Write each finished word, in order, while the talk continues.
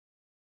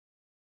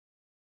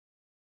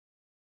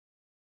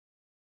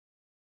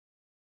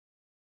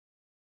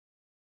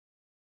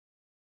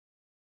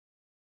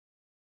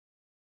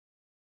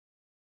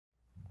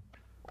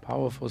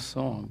Powerful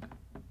song.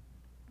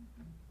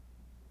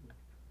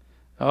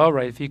 All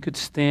right, if you could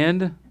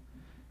stand,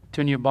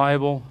 turn your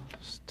Bible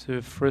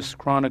to 1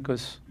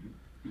 Chronicles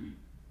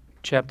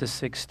chapter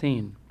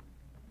 16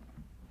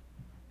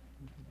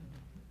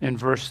 and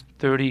verse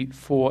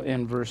 34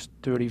 and verse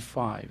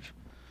 35.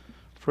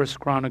 1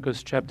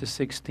 Chronicles chapter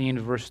 16,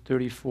 verse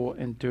 34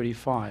 and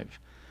 35.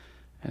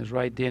 It's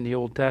right there in the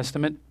Old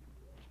Testament.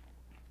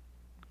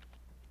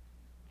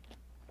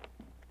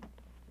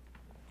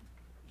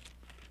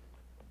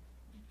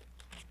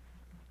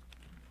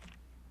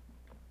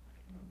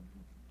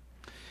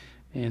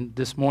 And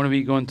this morning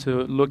we're going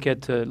to look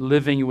at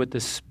living with the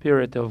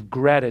spirit of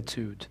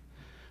gratitude.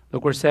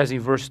 Look what it says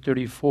in verse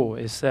 34.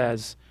 It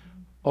says,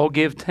 "Oh,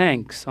 give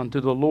thanks unto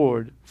the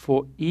Lord,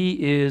 for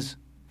he is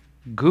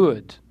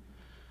good,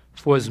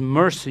 for his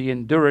mercy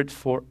endureth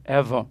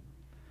forever.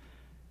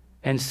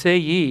 And say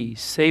ye,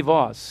 save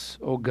us,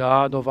 O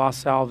God of our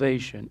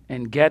salvation,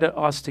 and gather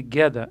us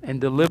together,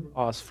 and deliver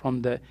us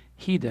from the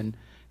heathen,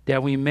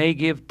 that we may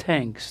give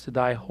thanks to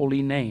thy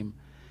holy name,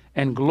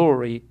 and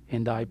glory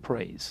in thy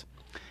praise."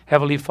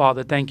 Heavenly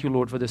Father, thank you,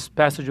 Lord, for this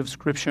passage of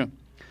Scripture.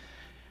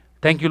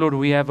 Thank you, Lord,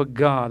 we have a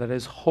God that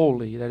is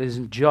holy, that is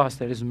just,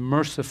 that is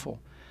merciful.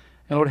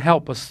 And Lord,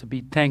 help us to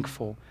be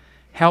thankful.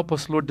 Help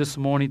us, Lord, this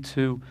morning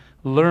to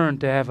learn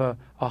to have a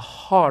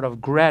heart of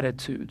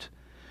gratitude.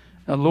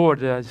 And Lord,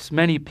 there's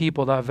many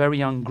people that are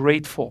very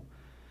ungrateful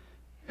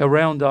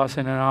around us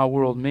and in our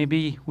world.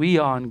 Maybe we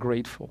are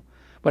ungrateful.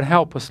 But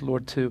help us,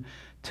 Lord, to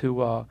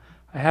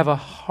have a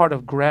heart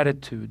of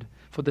gratitude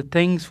for the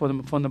things,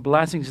 from the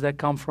blessings that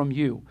come from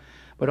you,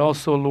 but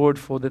also, Lord,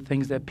 for the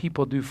things that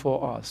people do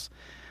for us.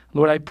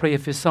 Lord, I pray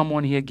if there's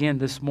someone here again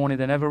this morning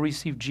that never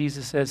received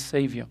Jesus as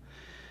Savior,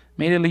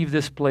 may they leave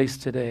this place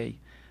today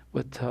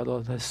with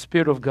the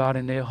Spirit of God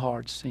in their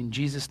hearts. In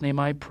Jesus' name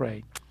I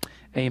pray.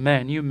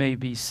 Amen. You may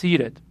be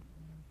seated.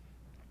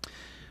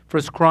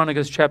 1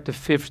 Chronicles chapter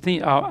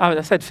 15.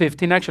 I said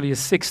 15. Actually, it's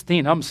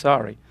 16. I'm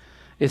sorry.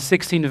 It's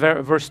 16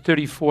 verse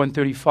 34 and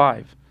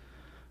 35.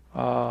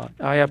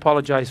 I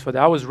apologize for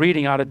that. I was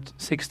reading out of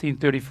 16,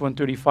 34, and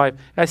 35.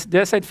 Did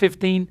I say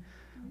 15?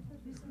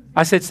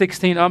 I said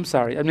 16. I'm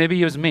sorry.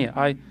 Maybe it was me.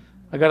 I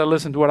got to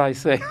listen to what I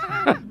say.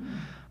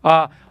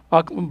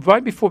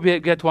 Right before we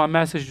get to our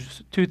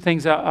message,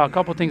 a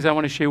couple things I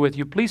want to share with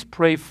you. Please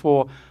pray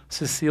for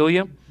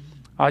Cecilia.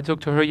 I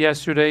talked to her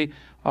yesterday,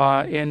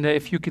 and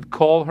if you could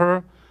call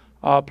her,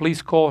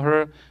 please call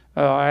her.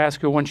 I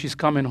asked her when she's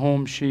coming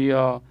home. She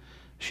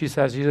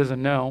says she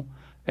doesn't know.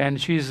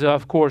 And she's,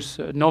 of course,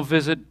 no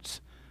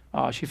visits.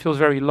 She feels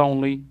very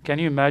lonely. Can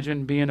you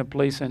imagine being in a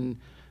place and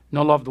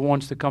no loved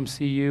ones to come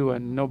see you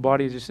and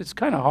nobody? It's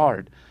kind of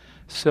hard.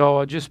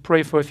 So just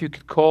pray for, if you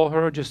could call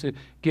her, just to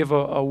give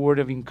a word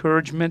of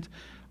encouragement.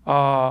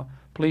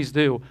 Please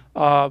do.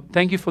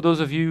 Thank you for those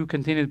of you who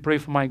continue to pray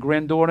for my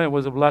granddaughter. It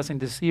was a blessing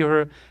to see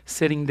her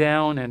sitting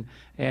down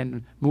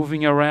and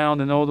moving around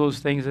and all those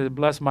things. It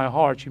blessed my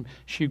heart.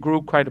 She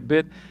grew quite a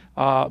bit.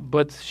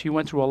 But she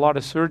went through a lot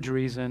of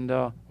surgeries, and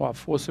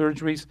 4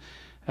 surgeries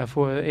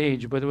for her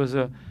age. But it was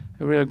a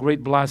really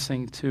great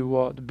blessing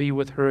to be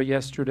with her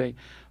yesterday.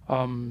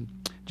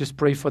 Just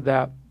pray for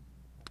that.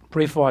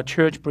 Pray for our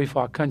church. Pray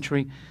for our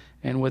country.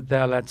 And with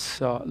that,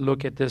 let's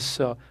look at this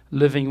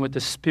living with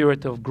the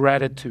spirit of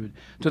gratitude.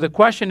 So the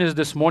question is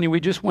this morning, we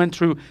just went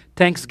through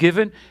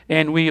Thanksgiving,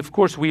 and we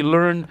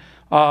learned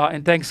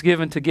in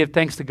Thanksgiving to give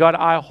thanks to God.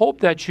 I hope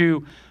that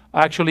you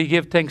actually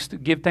give thanks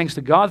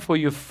to God for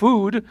your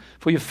food,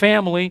 for your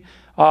family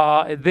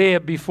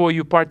there before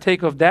you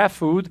partake of that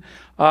food.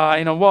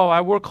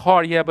 I work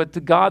hard,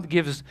 but God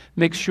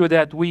makes sure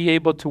that we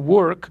able to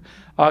work,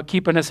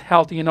 keeping us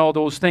healthy and all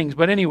those things.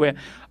 But anyway,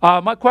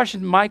 my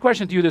question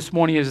to you this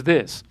morning is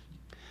this: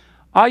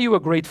 are you a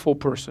grateful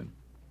person?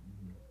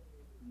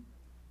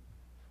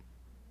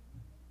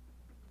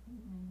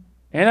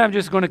 And I'm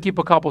just going to keep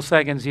a couple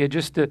seconds here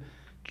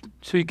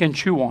so you can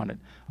chew on it.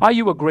 Are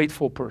you a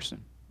grateful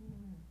person?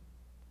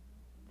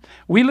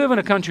 We live in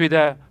a country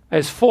that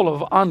is full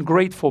of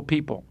ungrateful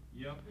people.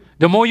 Yep.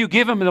 The more you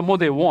give them, the more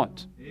they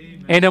want.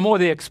 Amen. And the more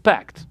they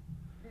expect.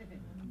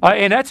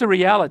 And that's a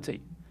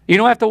reality. You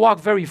don't have to walk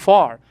very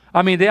far.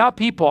 I mean, there are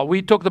people.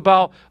 We talked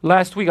about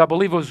last week, I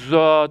believe it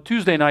was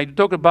Tuesday night, we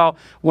talked about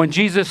when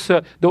Jesus,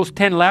 those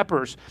 10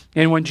 lepers,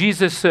 and when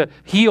Jesus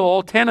healed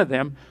all 10 of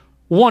them,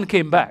 one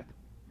came back.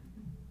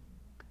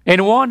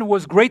 And one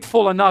was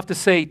grateful enough to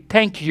say,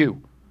 thank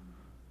you.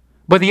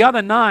 But the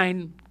other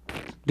 9,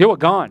 they were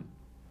gone.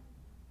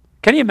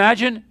 Can you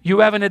imagine you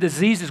having a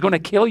disease that's going to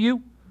kill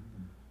you?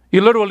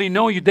 You literally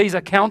know your days are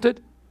counted.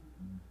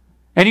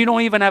 And you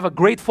don't even have a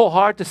grateful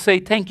heart to say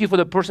thank you for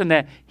the person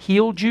that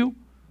healed you.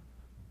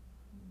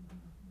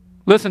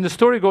 Listen, the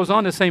story goes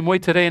on the same way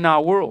today in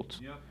our world.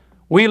 Yep.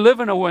 We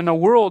live in a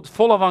world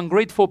full of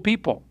ungrateful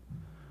people.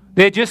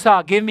 They just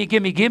are, give me,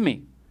 give me, give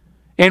me.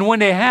 And when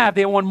they have,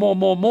 they want more,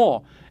 more,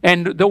 more.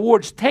 And the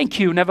words thank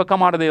you never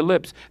come out of their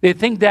lips. They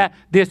think that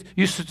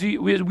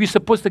we're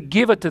supposed to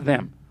give it to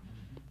them.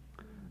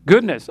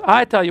 Goodness,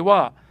 I tell you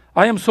what,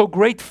 I am so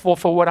grateful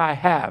for what I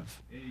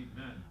have.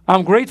 Amen.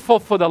 I'm grateful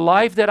for the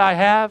life that I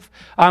have.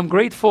 I'm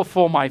grateful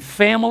for my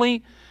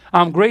family.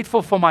 I'm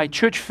grateful for my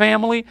church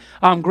family.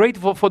 I'm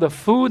grateful for the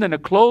food and the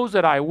clothes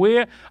that I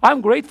wear.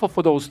 I'm grateful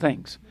for those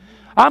things.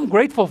 I'm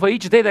grateful for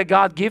each day that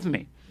God gives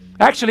me.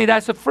 Actually,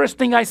 that's the first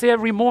thing I say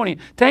every morning.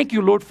 Thank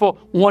you, Lord, for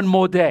one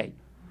more day.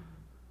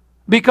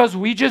 Because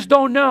we just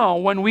don't know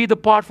when we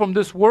depart from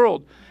this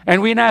world,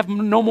 and we have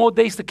no more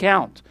days to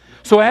count.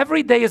 So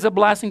every day is a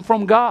blessing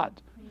from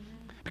God.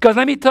 Because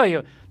let me tell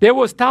you, there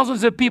was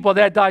thousands of people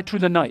that died through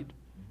the night.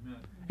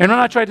 And I'm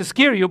not trying to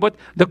scare you, but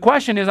the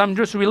question is, I'm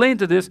just relating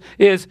to this,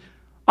 is,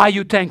 are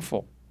you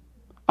thankful?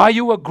 Are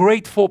you a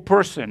grateful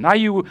person? Do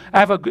you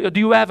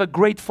have a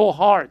grateful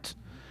heart?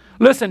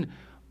 Listen,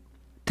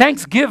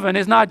 Thanksgiving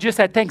is not just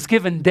at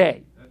Thanksgiving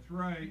Day. That's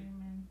right.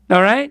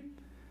 All right?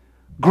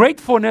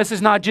 Gratefulness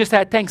is not just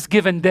at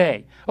Thanksgiving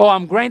Day. Oh,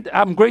 I'm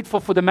grateful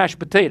for the mashed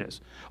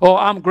potatoes. Or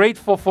I'm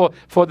grateful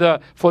for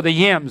the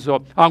yams.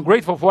 Or I'm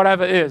grateful for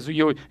whatever it is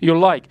you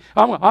like.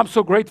 I'm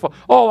so grateful.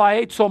 Oh, I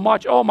ate so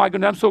much. Oh my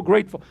goodness, I'm so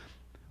grateful.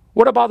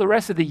 What about the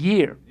rest of the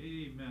year?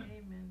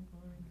 Amen.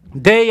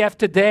 Day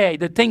after day,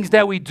 the things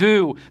that we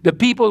do, the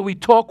people we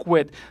talk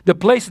with, the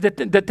places,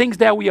 the things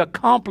that we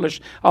accomplish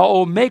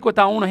or make with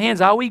our own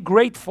hands. Are we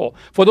grateful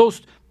for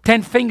those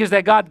 10 fingers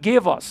that God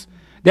gave us?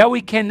 That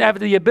we can have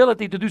the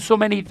ability to do so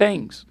many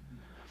things.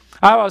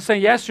 I was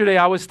saying yesterday,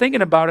 I was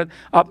thinking about it.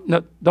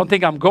 No, don't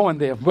think I'm going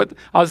there, but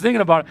I was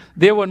thinking about it.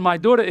 There when my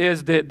daughter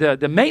is,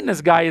 the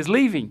maintenance guy is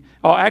leaving.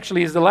 Or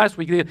actually, it's the last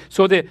week.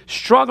 So they're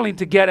struggling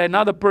to get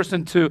another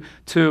person to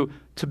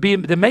be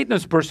the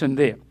maintenance person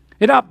there.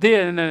 And up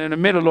there in the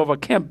middle of a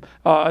camp,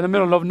 in the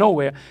middle of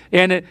nowhere.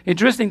 And the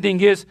interesting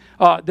thing is,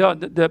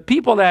 the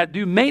people that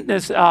do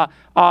maintenance,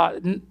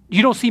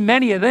 you don't see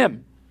many of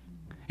them.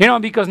 You know,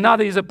 because now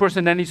there is a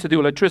person that needs to do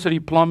electricity,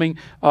 plumbing,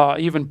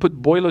 even put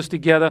boilers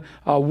together,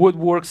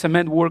 woodwork,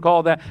 cement work,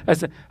 all that.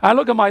 I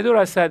look at my daughter,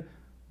 I said,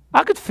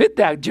 I could fit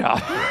that job.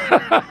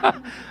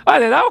 I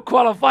said, I'm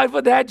qualified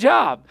for that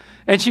job.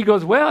 And she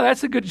goes, well,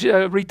 that's a good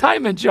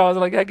retirement job. I was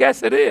like, I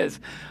guess it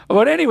is.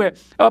 But anyway,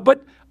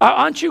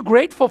 aren't you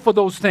grateful for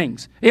those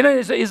things? You know,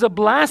 it's a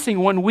blessing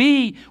when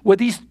we, with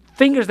these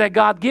fingers that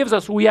God gives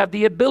us, we have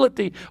the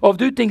ability of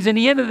do things. In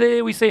the end of the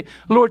day, we say,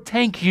 Lord,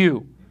 thank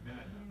you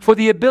for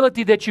the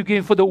ability that you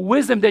give, for the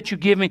wisdom that you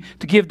give me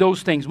to give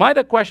those things. My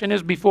other question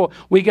is, before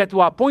we get to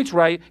our points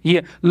right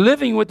here,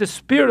 living with the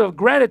spirit of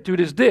gratitude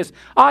is this.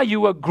 Are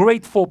you a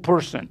grateful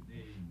person?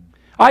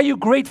 Are you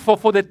grateful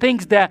for the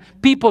things that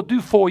people do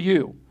for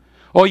you?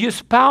 Or your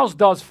spouse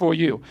does for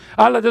you?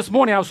 This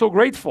morning I was so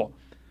grateful.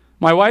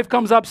 My wife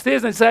comes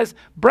upstairs and says,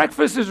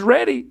 breakfast is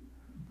ready.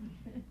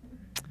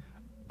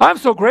 I'm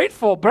so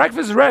grateful.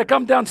 Breakfast is ready.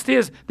 Come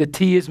downstairs. The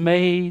tea is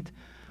made.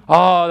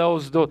 Oh,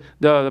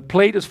 the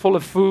plate is full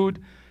of food.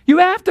 You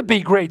have to be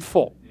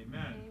grateful.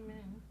 Amen.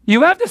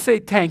 You have to say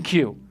thank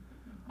you.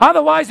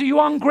 Otherwise,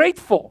 you're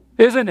ungrateful,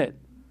 isn't it?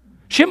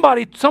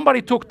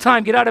 Somebody took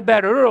time, get out of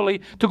bed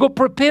early to go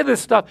prepare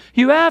this stuff.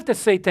 You have to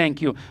say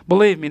thank you.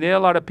 Believe me, there are a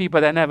lot of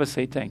people that never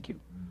say thank you.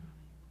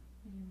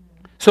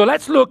 So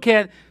let's look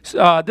at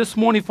this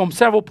morning from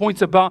several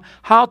points about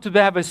how to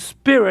have a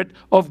spirit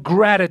of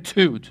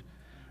gratitude.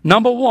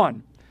 Number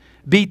one,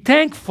 be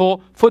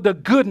thankful for the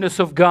goodness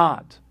of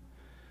God.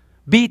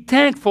 Be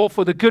thankful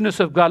for the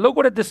goodness of God. Look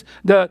what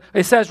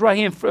it says right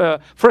here in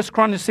 1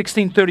 Chronicles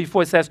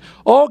 16:34. It says,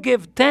 oh,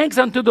 give thanks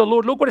unto the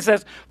Lord. Look what it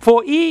says.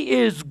 For he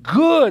is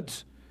good,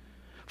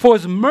 for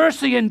his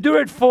mercy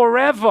endured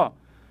forever.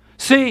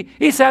 See,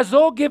 he says,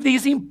 oh,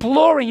 he's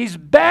imploring, he's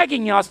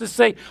begging us to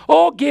say,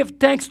 oh, give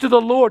thanks to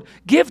the Lord.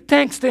 Give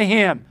thanks to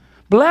him.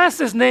 Bless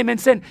his name and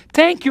say,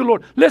 thank you,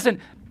 Lord. Listen,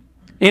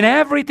 in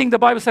everything the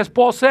Bible says,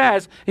 Paul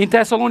says, in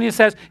Thessalonians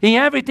says, in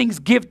everything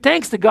give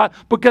thanks to God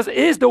because it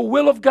is the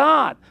will of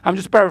God. I'm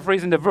just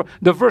paraphrasing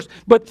the verse.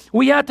 But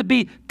we have to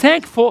be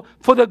thankful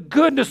for the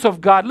goodness of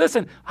God.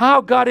 Listen,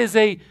 how God is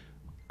a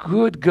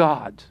good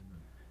God.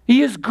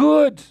 He is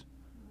good.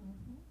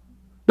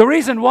 The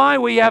reason why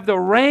we have the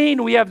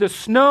rain, we have the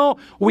snow,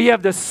 we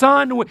have the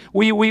sun,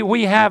 we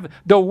have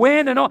the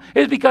wind and all,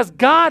 is because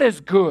God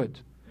is good.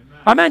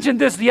 I mentioned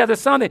this the other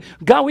Sunday.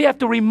 God, we have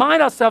to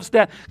remind ourselves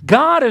that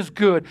God is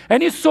good,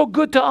 and he's so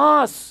good to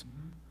us.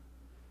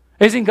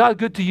 Isn't God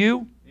good to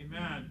you?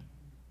 Amen.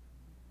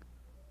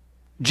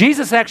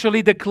 Jesus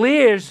actually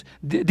declares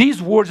these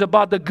words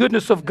about the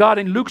goodness of God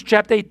in Luke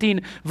chapter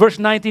 18, verse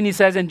 19. He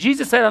says, and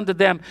Jesus said unto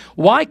them,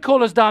 why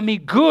callest thou me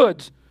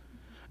good?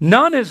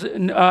 None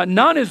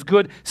is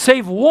good,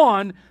 save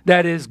one,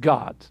 that is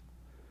God.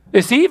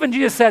 You see, even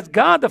Jesus says,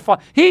 God the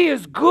Father, he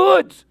is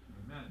good.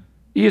 Amen.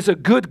 He is a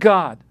good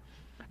God.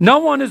 No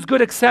one is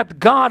good except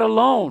God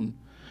alone.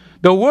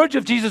 The words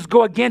of Jesus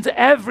go against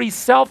every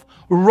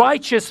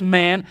self-righteous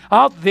man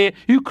out there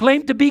who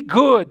claim to be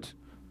good.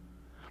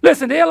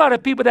 Listen, there are a lot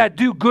of people that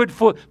do good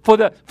for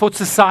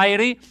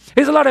society.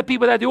 There's a lot of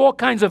people that do all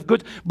kinds of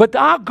good. But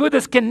our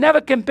goodness can never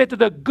compare to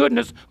the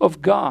goodness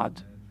of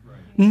God. Right.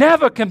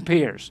 Never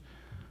compares.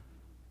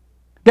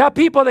 There are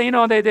people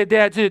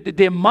that,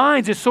 their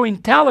minds are so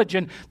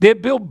intelligent. They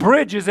build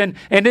bridges and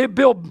they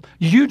build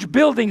huge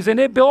buildings and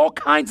they build all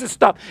kinds of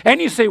stuff.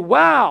 And you say,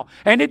 wow,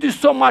 and they do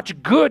so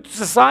much good to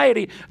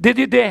society.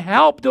 They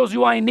help those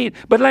who are in need.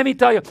 But let me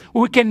tell you,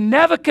 we can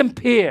never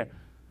compare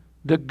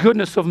the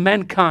goodness of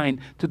mankind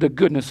to the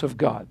goodness of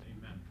God.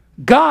 Amen.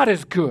 God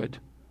is good.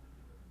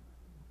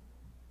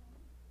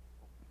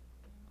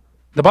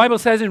 The Bible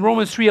says in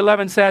Romans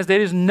 3:11 says,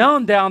 there is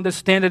none that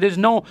understand, there is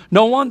no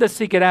one that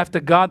seeketh after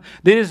God.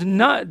 There is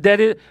none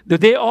that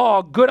they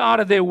are good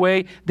out of their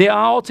way. They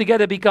are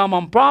altogether become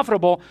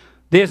unprofitable.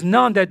 There is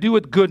none that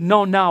doeth good,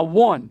 no, not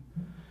one.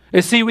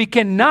 You see, we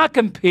cannot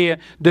compare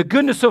the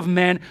goodness of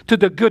man to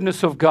the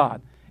goodness of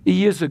God.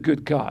 He is a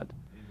good God.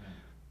 Amen.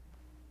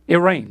 It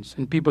rains,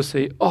 and people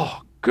say,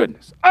 oh,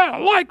 goodness, I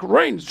don't like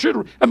rain.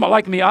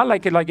 Like me, I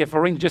like it like if it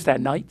rains just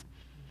at night.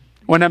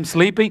 When I'm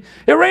sleeping,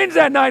 it rains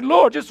at night.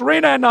 Lord, just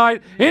rain at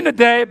night. In the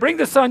day, bring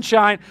the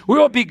sunshine. We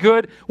will be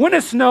good. When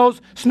it snows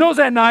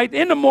at night.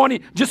 In the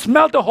morning, just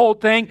melt the whole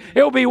thing.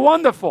 It will be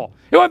wonderful.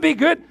 It will be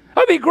good. It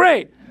will be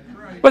great.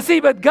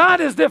 Right. But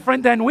God is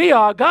different than we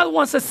are. God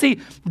wants to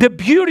see the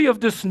beauty of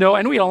the snow,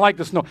 and we don't like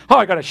the snow. Oh,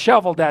 I got to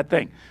shovel that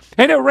thing.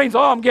 And it rains.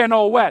 Oh, I'm getting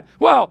all wet.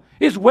 Well,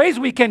 there's ways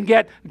we can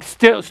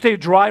stay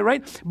dry,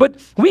 right?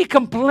 But we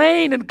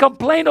complain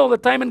all the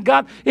time, and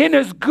God, in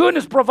His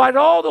goodness, provided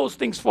all those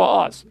things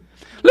for us.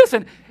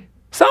 Listen,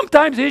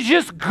 sometimes it's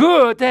just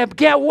good to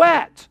get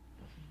wet.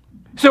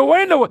 So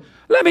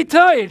let me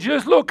tell you,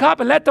 just look up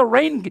and let the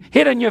rain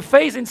hit on your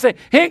face and say,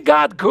 ain't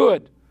God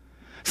good?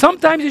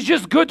 Sometimes it's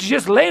just good to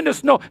just lay in the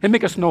snow and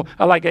make a snow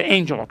like an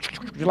angel,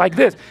 like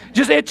this.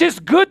 It's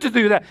just good to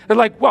do that. They're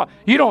like, well,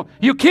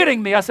 you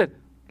kidding me? I said,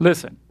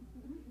 listen,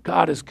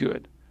 God is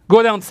good.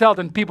 Go down south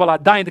and people are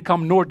dying to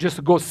come north just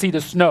to go see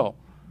the snow.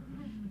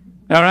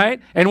 All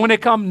right? And when they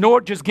come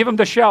north, just give them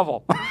the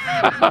shovel.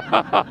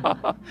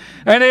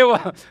 And they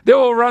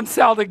will run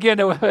south again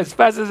as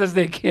fast as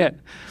they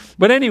can.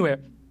 But anyway,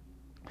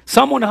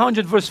 Psalm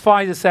 100 verse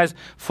 5, it says,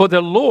 for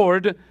the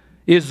Lord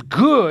is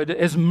good,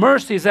 His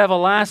mercy is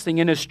everlasting,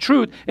 and His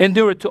truth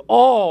endureth to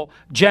all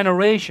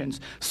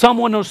generations. Psalm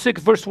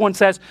 106 verse 1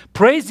 says,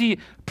 praise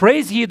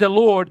ye the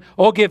Lord,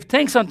 or give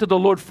thanks unto the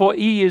Lord, for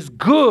He is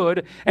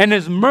good, and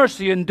His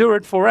mercy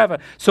endureth forever.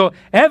 So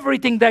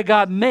everything that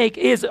God make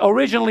is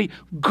originally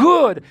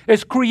good.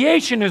 His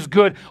creation is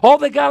good. All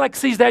the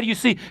galaxies that you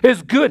see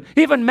is good.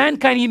 Even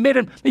mankind,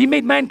 He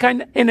made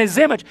mankind in His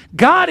image.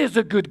 God is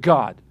a good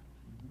God.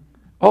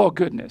 Oh,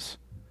 goodness.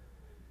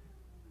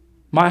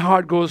 My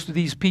heart goes to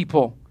these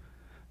people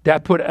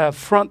that put a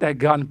front at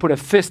God and put a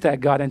fist at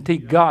God and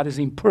think God is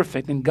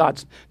imperfect and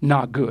God's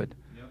not good.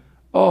 Yep.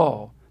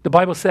 Oh, the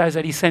Bible says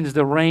that He sends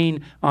the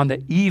rain on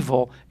the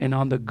evil and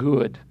on the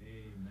good.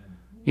 Amen.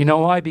 You know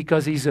why?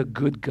 Because He's a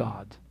good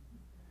God.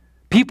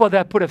 People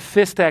that put a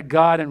fist at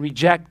God and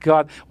reject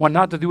God want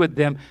not to do with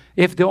them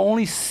if they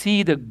only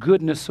see the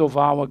goodness of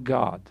our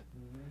God.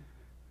 Mm-hmm.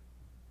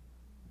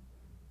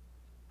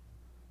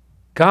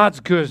 God's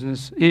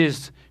goodness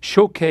is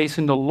showcased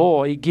in the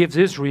law. He gives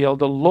Israel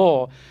the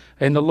law,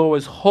 and the law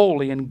is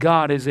holy, and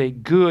God is a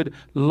good,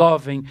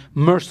 loving,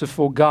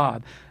 merciful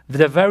God.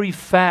 The very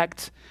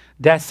fact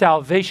that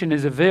salvation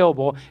is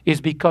available is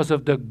because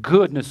of the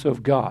goodness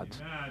of God.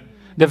 Amen.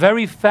 The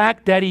very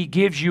fact that He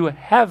gives you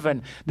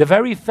heaven, the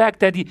very fact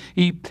that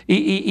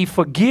He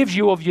forgives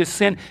you of your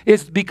sin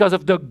is because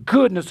of the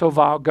goodness of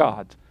our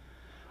God.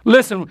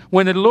 Listen,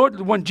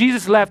 when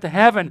Jesus left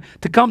heaven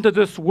to come to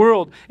this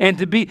world and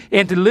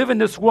to live in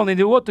this world and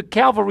to go to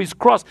Calvary's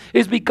cross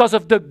is because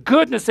of the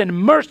goodness and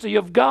mercy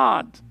of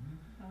God.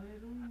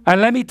 Hallelujah.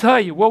 And let me tell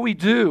you, what we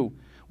do,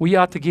 we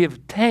ought to give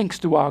thanks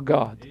to our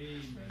God.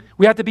 Amen.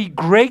 We have to be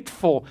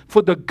grateful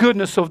for the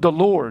goodness of the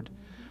Lord.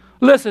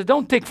 Listen,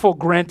 don't take for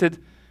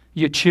granted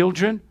your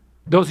children,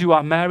 those who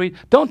are married.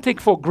 Don't take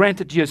for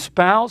granted your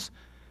spouse.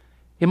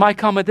 It might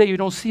come a day you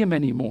don't see them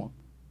anymore.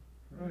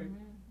 Right.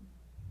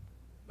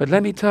 But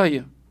let me tell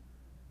you,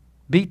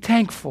 be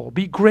thankful,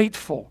 be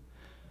grateful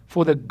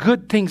for the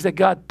good things that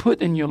God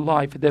put in your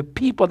life, the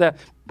people that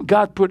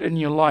God put in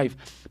your life.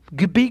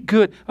 Be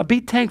good, be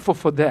thankful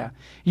for that.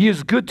 He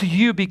is good to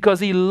you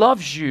because He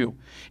loves you.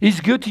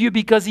 He's good to you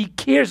because He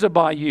cares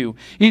about you.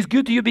 He's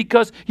good to you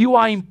because you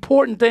are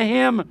important to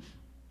Him.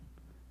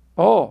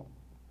 Oh,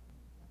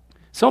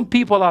 some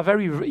people are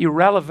very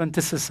irrelevant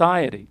to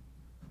society.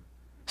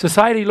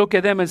 Society look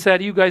at them and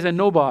said, you guys are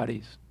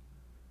nobodies.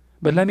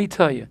 But let me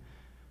tell you,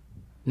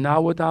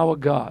 not with our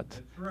God.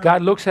 Right.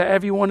 God looks at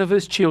every one of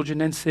His children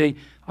and say,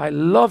 I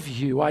love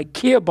you. I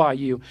care about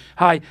you.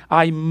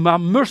 I'm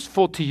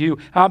merciful to you.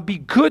 I'll be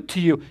good to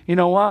you. You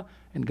know what?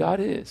 And God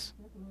is.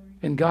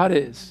 And God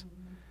is.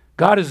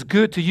 God is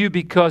good to you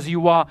because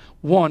you are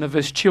one of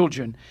His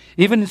children.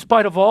 Even in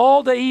spite of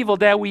all the evil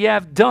that we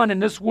have done in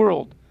this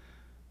world,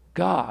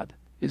 God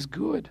is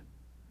good.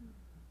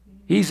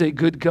 He's a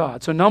good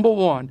God. So number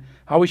one,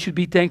 how we should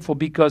be thankful,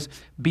 because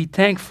be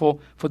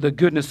thankful for the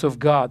goodness of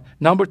God.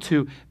 Number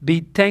two, be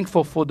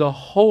thankful for the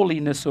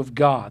holiness of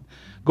God.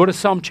 Go to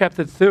Psalm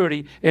chapter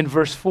 30 and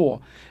verse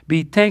 4.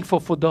 Be thankful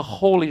for the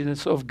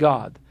holiness of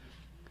God.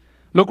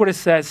 Look what it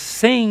says.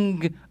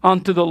 Sing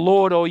unto the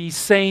Lord, O ye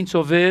saints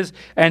of his,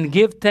 and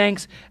give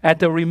thanks at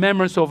the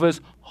remembrance of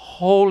his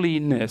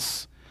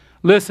holiness.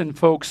 Listen,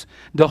 folks,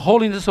 the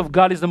holiness of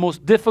God is the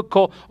most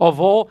difficult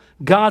of all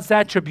God's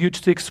attributes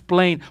to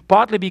explain,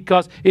 partly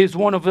because it is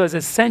one of those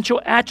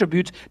essential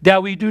attributes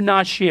that we do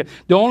not share.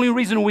 The only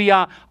reason we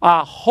are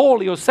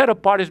holy or set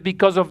apart is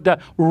because of the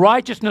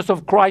righteousness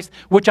of Christ,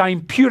 which are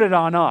imputed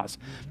on us.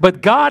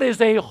 But God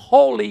is a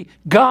holy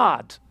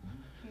God,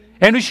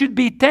 and we should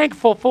be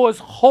thankful for his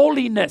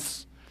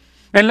holiness.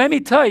 And let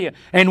me tell you,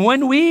 and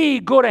when we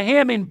go to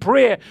him in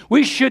prayer,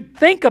 we should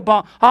think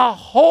about how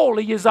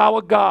holy is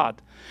our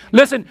God.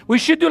 Listen, we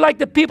should do like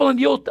the people in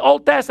the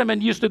Old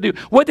Testament used to do.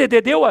 What they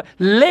did, they were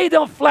lay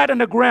down flat on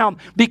the ground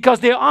because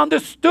they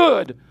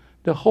understood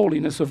the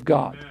holiness of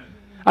God. Amen.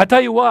 I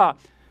tell you what,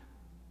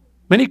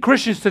 many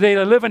Christians today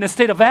they live in a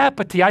state of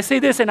apathy. I say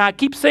this and I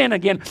keep saying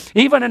again,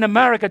 even in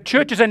America,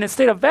 churches are in a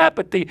state of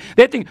apathy.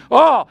 They think,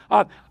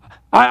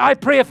 I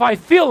pray if I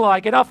feel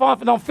like it. If I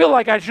don't feel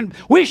like I shouldn't.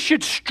 We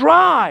should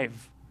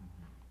strive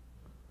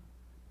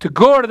to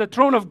go to the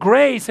throne of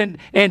grace and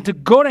to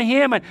go to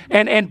him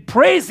and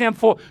praise him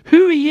for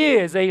who he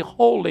is, a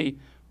holy,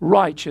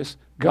 righteous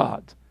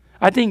God.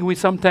 I think we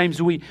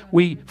sometimes we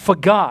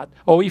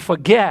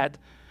forget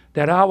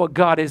that our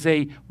God is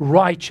a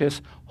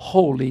righteous,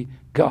 holy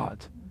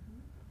God.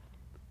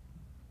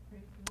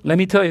 Let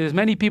me tell you, there's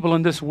many people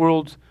in this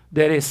world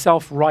that is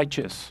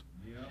self-righteous.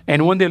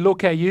 And when they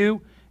look at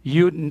you,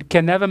 you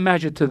can never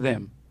measure to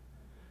them.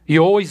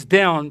 You're always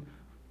down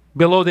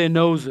below their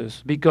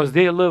noses because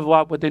they live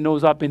up with their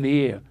nose up in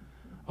the air.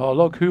 Oh,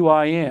 look who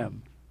I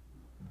am.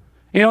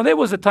 You know, there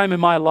was a time in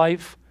my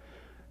life,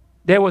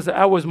 I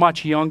was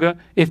much younger.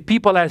 If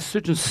people had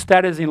certain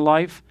status in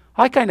life,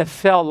 I kind of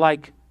felt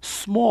like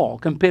small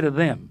compared to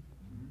them.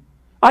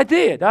 I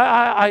did.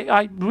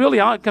 I really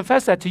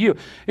confess that to you.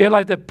 You know,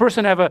 like the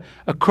person have a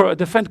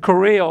defense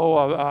career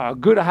or a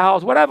good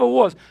house, whatever it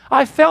was.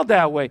 I felt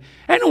that way.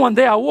 And one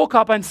day I woke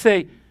up and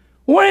say,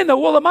 what in the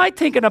world am I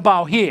thinking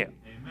about here?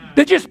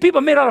 They're just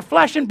people made out of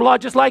flesh and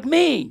blood just like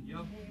me.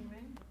 Yep.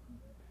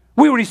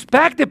 We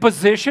respect their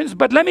positions,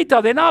 but let me tell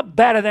you, they're not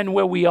better than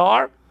where we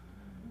are.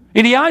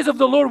 In the eyes of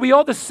the Lord, we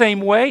are the same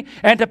way.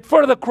 And to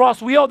further the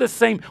cross, we are the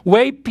same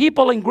way.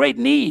 People in great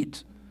need.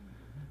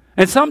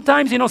 And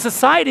sometimes, you know,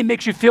 society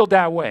makes you feel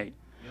that way.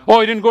 Yep. Oh,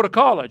 you didn't go to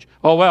college.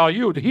 Oh, well,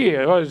 you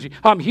here.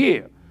 I'm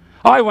here.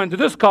 I went to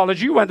this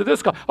college. You went to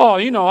this college. Oh,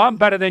 you know, I'm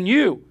better than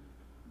you.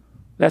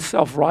 That's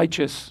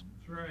self-righteous.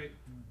 That's right.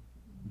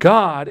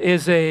 God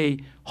is a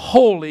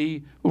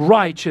holy,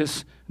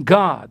 righteous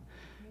God.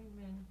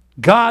 Amen.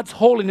 God's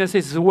holiness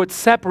is what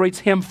separates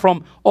him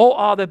from all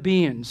other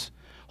beings.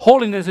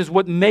 Holiness is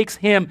what makes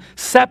him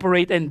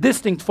separate and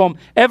distinct from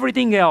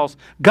everything else.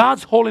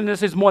 God's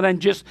holiness is more than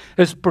just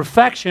his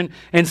perfection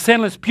and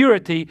sinless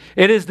purity.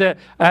 It is the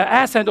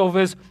essence of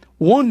his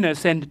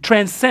oneness and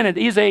transcendent.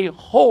 He's a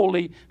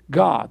holy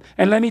God.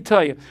 And let me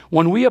tell you,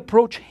 when we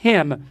approach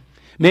him,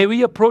 may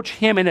we approach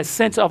him in a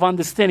sense of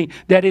understanding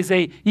that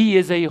he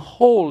is a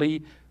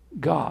holy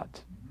God.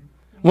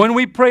 When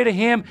we pray to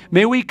him,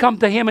 may we come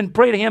to him and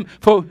pray to him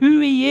for who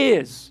he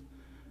is,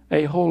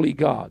 a holy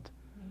God.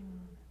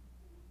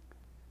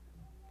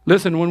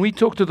 Listen, when we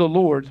talk to the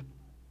Lord,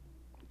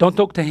 don't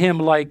talk to him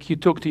like you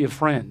talk to your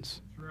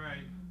friends. Right.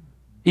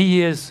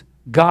 He is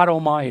God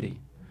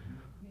Almighty.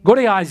 Go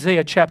to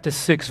Isaiah chapter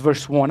 6,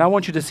 verse 1. I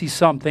want you to see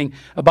something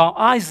about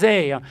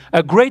Isaiah,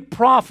 a great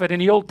prophet in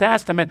the Old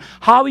Testament,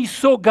 how he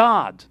saw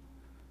God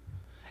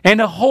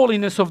and the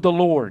holiness of the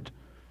Lord.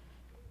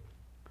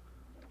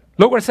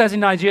 Look what it says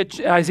in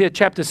Isaiah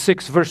chapter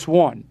 6, verse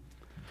 1.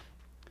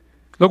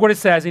 Look what it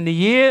says. In the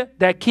year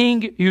that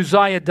King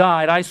Uzziah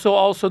died, I saw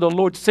also the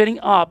Lord sitting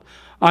up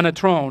on a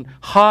throne,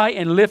 high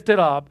and lifted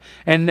up,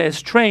 and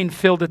his train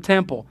filled the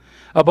temple.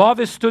 Above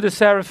it stood the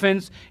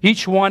seraphims,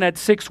 each one had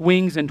 6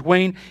 wings, and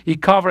twain he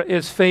covered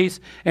his face,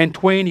 and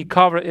twain he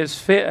covered his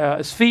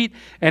feet,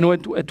 and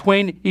with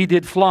twain he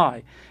did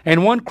fly.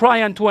 And one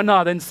cried unto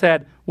another and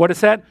said, what it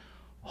said?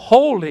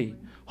 Holy,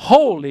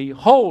 holy,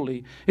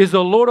 holy is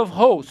the Lord of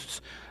hosts.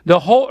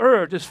 The whole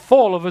earth is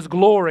full of his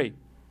glory.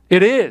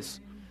 It is.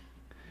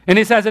 And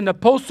it says, and the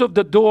posts of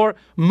the door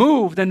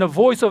moved, and the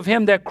voice of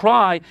him that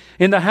cried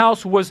in the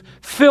house was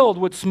filled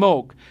with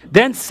smoke.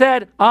 Then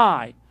said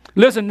I,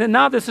 listen,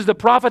 now this is the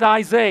prophet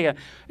Isaiah.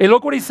 And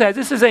look what he says.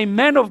 This is a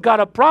man of God,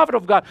 a prophet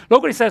of God.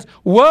 Look what he says.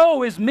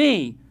 Woe is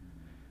me,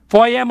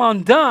 for I am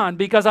undone,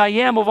 because I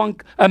am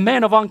a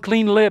man of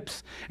unclean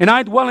lips, and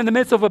I dwell in the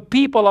midst of a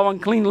people of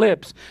unclean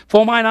lips.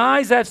 For mine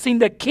eyes have seen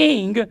the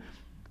King,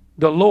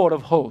 the Lord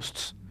of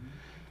hosts.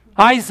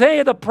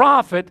 Isaiah the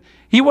prophet,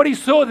 what he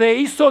saw there,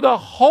 he saw the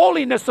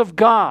holiness of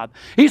God.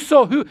 He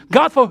saw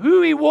God for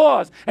who he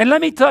was. And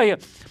let me tell you,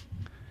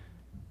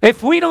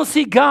 if we don't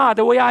see God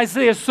the way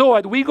Isaiah saw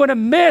it, we're going to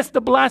miss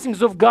the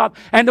blessings of God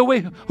and the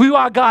way who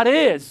our God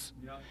is.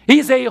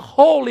 He's a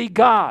holy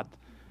God.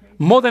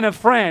 more than a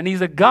friend.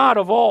 He's a God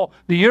of all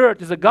the earth.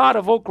 He's a God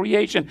of all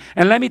creation.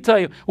 And let me tell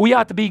you, we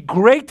ought to be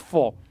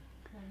grateful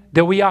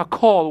that we are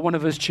called one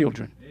of His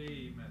children.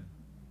 Amen.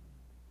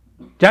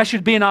 That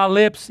should be in our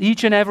lips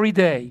each and every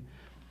day.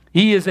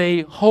 He is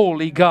a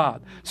holy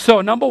God.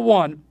 So, number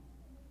one,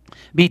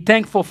 be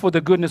thankful for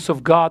the goodness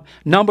of God.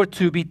 Number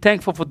two, be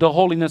thankful for the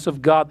holiness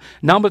of God.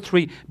 Number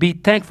three, be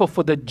thankful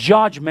for the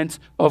judgments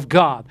of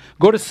God.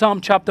 Go to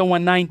Psalm chapter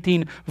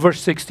 119,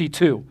 verse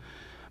 62.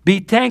 Be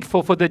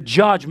thankful for the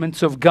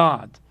judgments of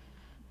God.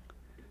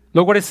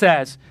 Look what it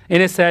says.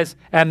 And it says,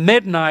 at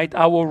midnight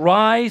I will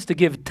rise to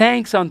give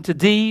thanks unto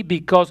thee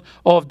because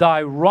of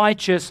thy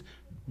righteous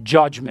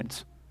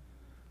judgments.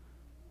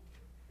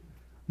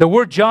 The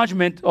word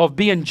judgment, of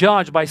being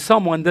judged by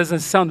someone,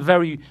 doesn't sound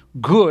very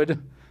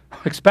good,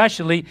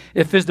 especially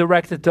if it's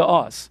directed to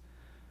us.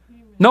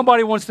 Amen.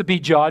 Nobody wants to be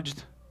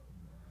judged.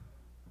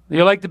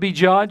 You like to be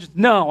judged?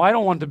 No, I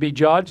don't want to be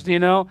judged, you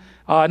know.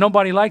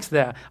 Nobody likes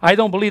that. I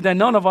don't believe that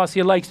none of us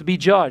here likes to be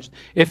judged.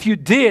 If you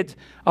did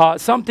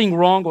something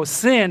wrong or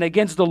sin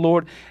against the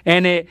Lord,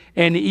 and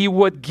He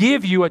would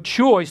give you a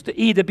choice to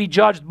either be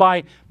judged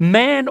by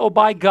man or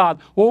by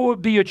God, what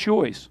would be your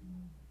choice?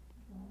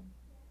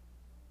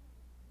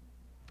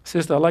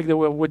 Sister, I like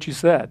what you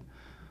said.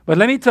 But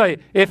let me tell you,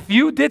 if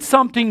you did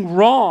something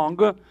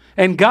wrong,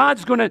 and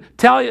God's going to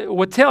tell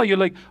you,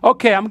 like,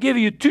 okay, I'm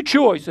giving you two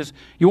choices.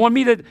 You want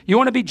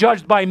to be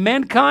judged by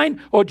mankind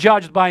or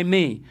judged by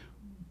me?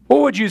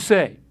 What would you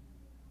say?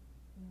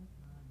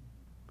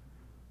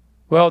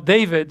 Well,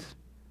 David,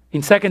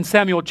 in 2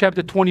 Samuel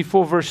chapter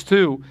 24, verse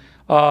 2,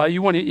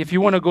 if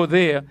you want to go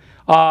there,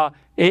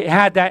 it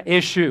had that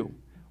issue.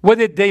 What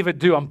did David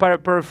do? I'm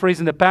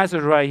paraphrasing the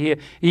passage right here.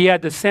 He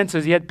had the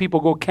census. He had people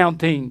go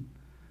counting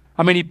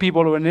how many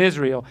people were in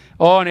Israel.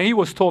 Oh, and he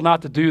was told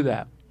not to do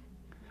that.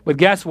 But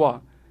guess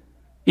what?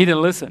 He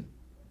didn't listen.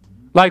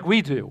 Like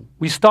we do.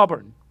 We're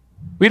stubborn.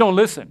 We don't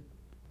listen.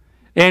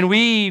 And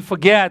we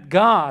forget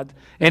God.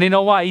 And you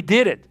know why? He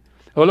did it.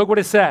 Oh, look what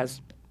it says.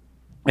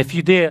 If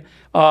you did,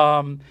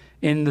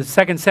 in the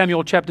 2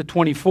 Samuel chapter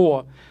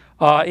 24,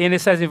 and it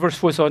says in verse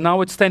 4, so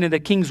notwithstanding the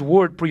king's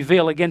word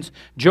prevailed against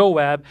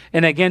Joab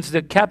and against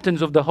the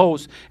captains of the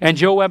host. And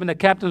Joab and the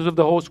captains of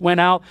the host went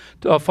out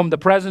from the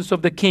presence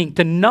of the king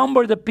to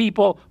number the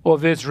people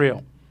of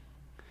Israel.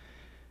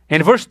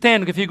 In verse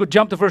 10, if you could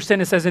jump to verse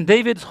 10, it says, and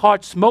David's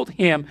heart smote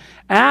him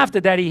after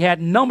that he had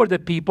numbered the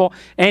people.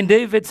 And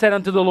David said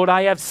unto the Lord,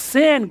 I have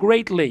sinned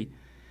greatly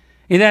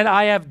in that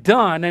I have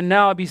done, and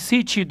now I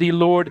beseech you, thee,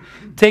 Lord,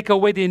 take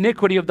away the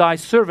iniquity of thy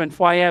servant,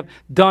 for I have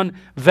done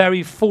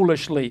very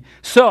foolishly.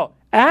 So,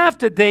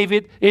 after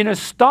David, in his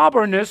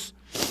stubbornness,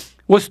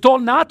 was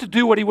told not to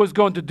do what he was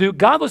going to do,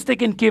 God was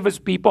taking care of his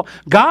people.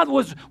 God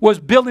was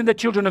building the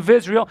children of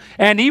Israel,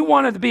 and he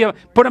wanted to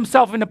put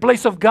himself in the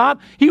place of God.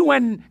 He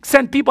went and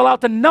sent people out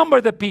to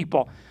number the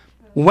people.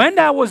 When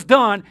that was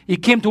done, he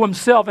came to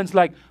himself and was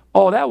like,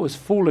 oh, that was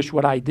foolish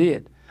what I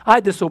did. I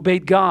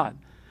disobeyed God.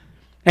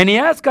 And he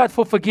asked God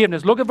for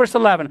forgiveness. Look at verse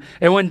 11.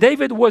 And when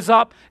David was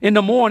up in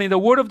the morning, the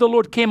word of the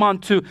Lord came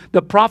unto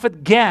the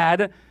prophet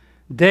Gad,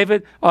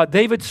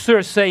 David's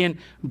sir, saying,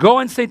 go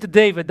and say to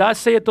David, thus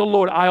saith the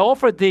Lord, I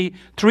offer thee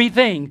three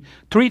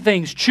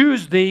things.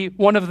 Choose thee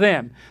one of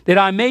them, that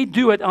I may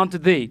do it unto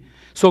thee.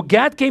 So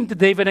Gad came to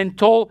David and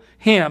told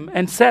him,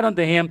 and said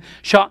unto him,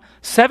 shall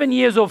 7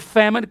 years of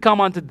famine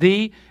come unto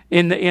thee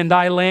in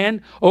thy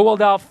land, or wilt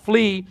thou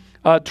flee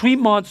 3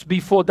 months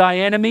before thy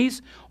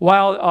enemies,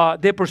 while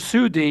they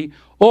pursue thee,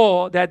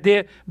 or that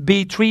there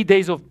be 3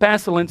 days of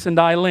pestilence in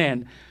thy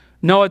land?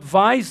 Now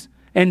advise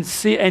and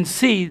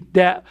see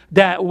that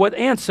what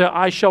answer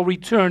I shall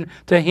return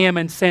to him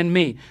and send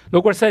me.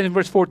 Look what it says in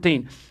verse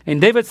 14. And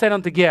David said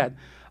unto Gad,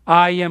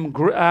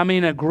 I'm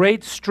in a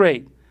great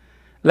strait.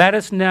 Let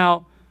us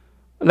fall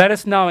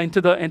now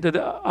into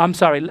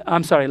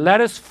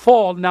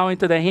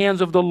the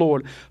hands of the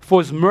Lord,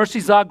 for his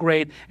mercies are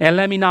great, and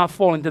let me not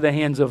fall into the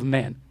hands of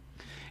men.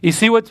 You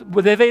see what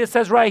David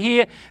says right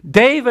here?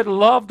 David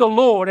loved the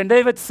Lord, and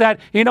David said,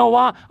 you know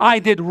what? I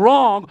did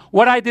wrong.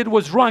 What I did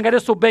was wrong. I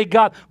disobeyed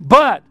God,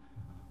 but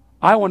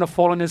I want to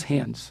fall in his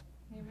hands.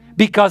 Amen.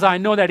 Because I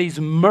know that he's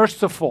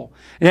merciful,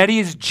 that he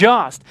is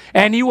just,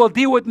 and he will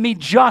deal with me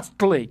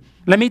justly.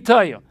 Let me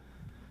tell you,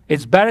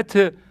 it's better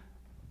to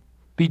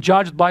be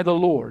judged by the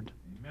Lord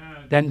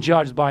than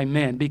judged by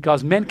men,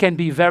 because men can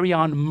be very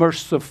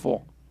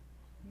unmerciful.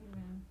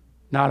 Amen.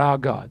 Not our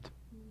God.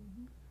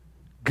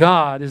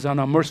 God is an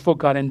unmerciful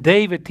God. And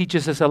David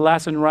teaches us a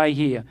lesson right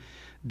here,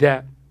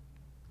 that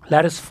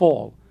let us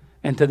fall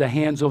into the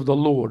hands of the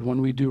Lord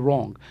when we do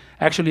wrong.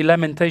 Actually,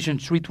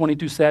 Lamentations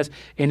 3:22 says,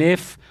 and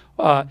if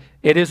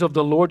it is of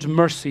the Lord's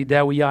mercy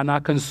that we are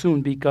not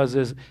consumed, because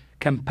his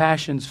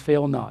compassions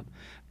fail not.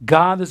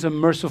 God is a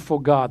merciful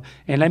God.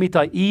 And let me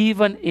tell you,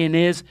 even in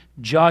his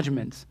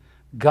judgments,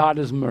 God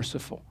is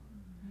merciful.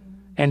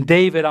 And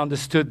David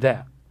understood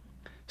that.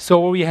 So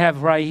what we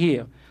have right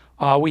here,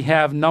 we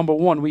have, number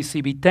one, we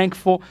see be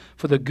thankful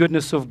for the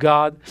goodness of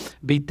God.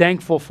 Be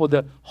thankful for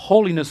the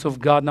holiness of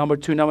God. Number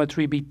two. Number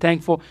three, be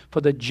thankful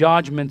for the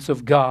judgments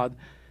of God.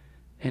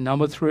 And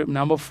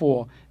number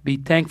 4, be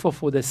thankful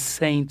for the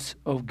saints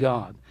of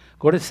God.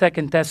 Go to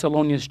 2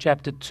 Thessalonians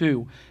chapter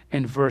 2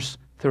 and verse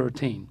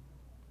 13.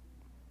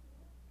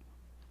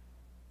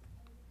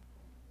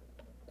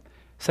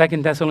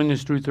 2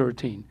 Thessalonians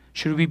 2:13.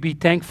 Should we be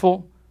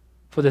thankful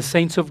for the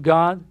saints of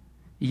God?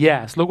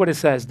 Yes. Look what it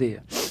says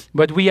there.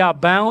 But we are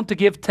bound to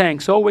give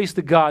thanks always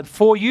to God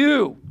for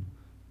you,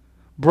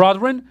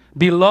 brethren,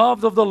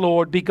 beloved of the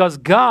Lord, because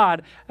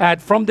God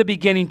had from the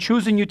beginning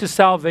chosen you to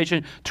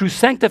salvation through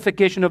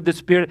sanctification of the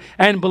Spirit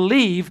and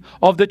belief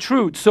of the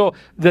truth. So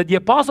the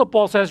Apostle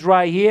Paul says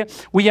right here,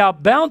 we are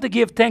bound to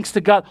give thanks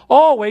to God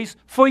always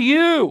for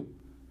you.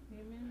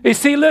 Amen. You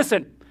see,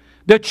 listen,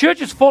 the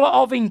church is full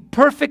of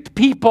imperfect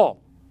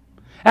people.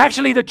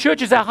 Actually, the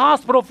church is a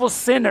hospital for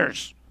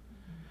sinners.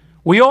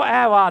 We all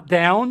have our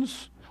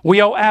downs. We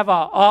all have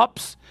our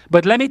ups.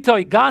 But let me tell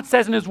you, God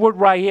says in His Word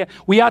right here,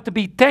 we ought to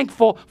be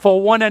thankful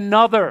for one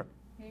another.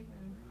 Amen.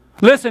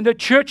 Listen, the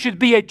church should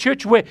be a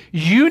church where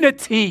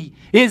unity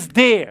is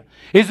there.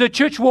 It's a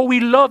church where we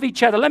love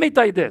each other. Let me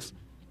tell you this.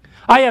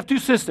 I have 2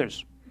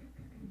 sisters.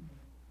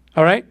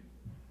 All right?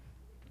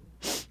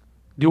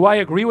 Do I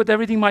agree with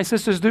everything my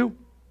sisters do?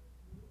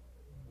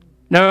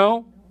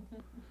 No.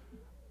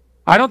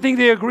 I don't think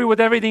they agree with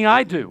everything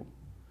I do.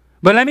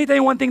 But let me tell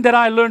you one thing that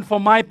I learned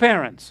from my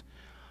parents.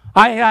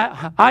 I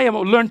have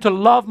learned to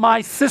love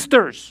my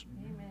sisters.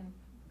 Amen.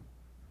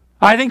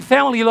 I think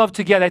family love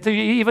together. I tell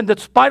you, even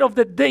despite of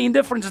the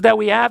indifference that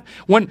we have,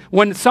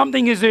 when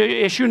something is an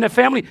issue in the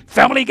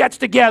family gets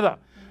together.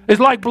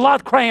 It's like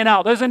blood crying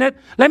out, isn't it?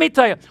 Let me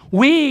tell you,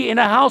 we in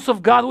the house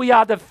of God, we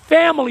are the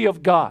family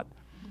of God.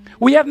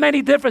 We have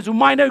many differences. We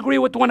might not agree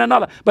with one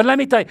another. But let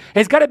me tell you,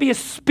 it's got to be a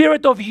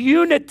spirit of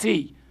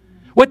unity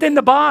within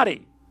the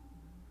body.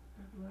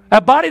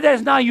 A body that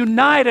is not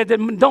united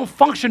and don't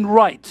function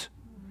right.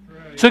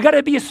 So it's got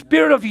to be a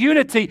spirit of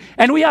unity.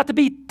 And we have to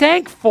be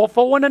thankful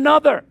for one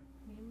another.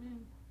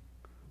 Amen.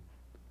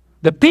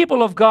 The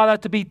people of God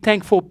have to be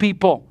thankful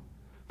people.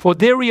 For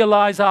they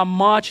realize how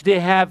much they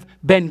have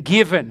been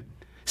given.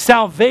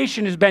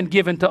 Salvation has been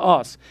given to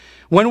us.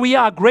 When we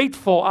are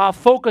grateful, our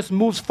focus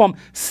moves from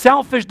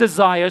selfish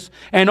desires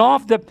and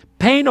off the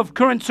pain of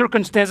current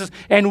circumstances,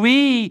 and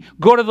we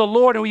go to the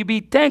Lord and we be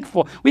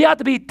thankful. We have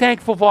to be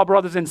thankful for our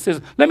brothers and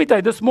sisters. Let me tell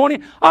you, this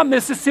morning, I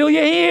miss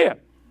Cecilia here.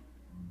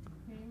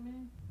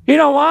 Amen. You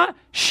know what?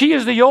 She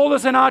is the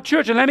oldest in our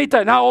church. And let me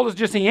tell you, not oldest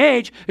just in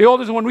age, the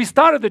oldest when we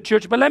started the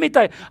church, but let me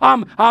tell you,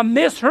 I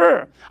miss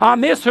her. I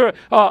miss her,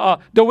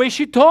 the way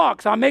she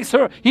talks. I miss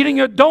her eating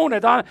her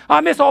donut.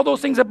 I miss all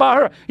those things about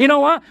her. You know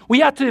what?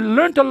 We have to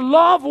learn to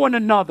love one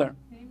another.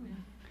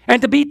 Amen.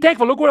 And to be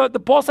thankful. Look what the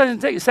Paul says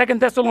in 2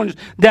 Thessalonians,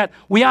 that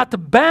we are to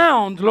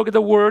bound, look at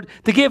the word,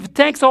 to give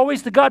thanks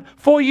always to God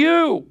for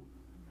you.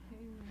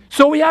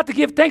 So we have to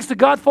give thanks to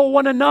God for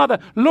one another.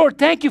 Lord,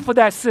 thank you for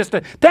that sister.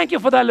 Thank you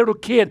for that little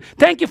kid.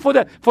 Thank you for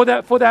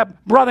that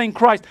brother in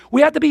Christ.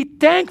 We have to be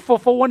thankful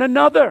for one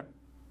another.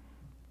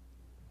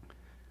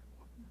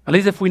 At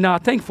least if we're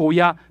not thankful, we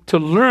are to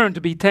learn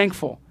to be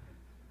thankful.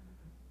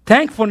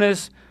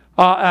 Thankfulness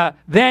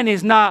then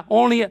is not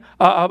only,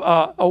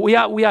 we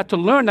are to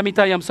learn, let me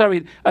tell you, I'm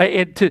sorry,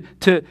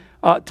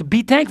 to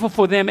be thankful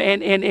for them,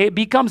 and it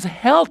becomes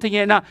healthy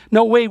in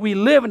the way we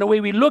live and the way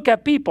we look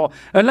at people.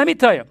 And let me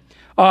tell you,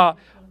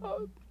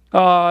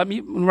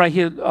 right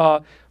here,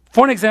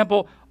 for an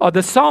example,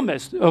 the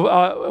psalmist,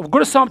 go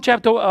to Psalm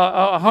chapter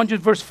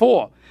 100, verse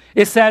 4.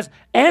 It says,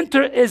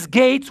 enter his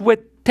gates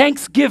with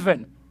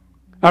thanksgiving.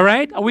 All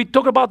right? We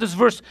talked about this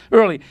verse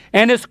early.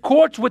 And his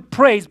courts with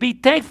praise. Be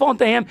thankful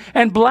unto him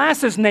and bless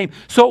his name.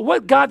 So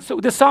what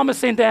the psalmist is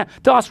saying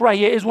to us right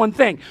here is one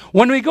thing.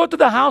 When we go to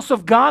the house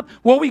of God,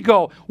 where we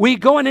go? We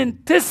go in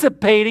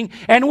anticipating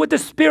and with the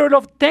spirit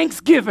of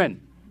thanksgiving.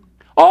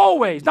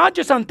 Always, not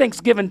just on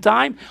Thanksgiving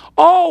time,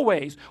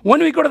 always. When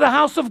we go to the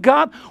house of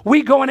God,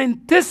 we go and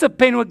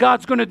anticipate what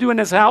God's going to do in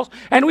His house,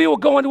 and we will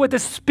go in with the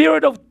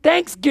spirit of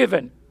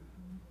thanksgiving.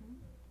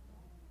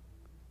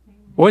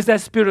 What is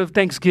that spirit of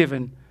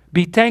thanksgiving?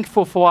 Be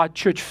thankful for our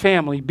church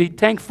family. Be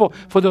thankful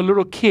for the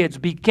little kids.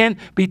 Be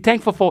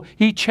thankful for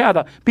each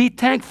other. Be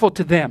thankful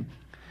to them.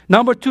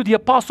 Number 2, the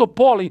Apostle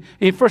Paul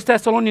in 1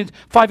 Thessalonians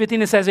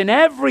 5:18, it says, in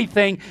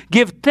everything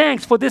give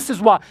thanks, for this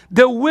is what?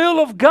 The will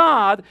of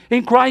God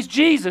in Christ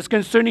Jesus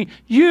concerning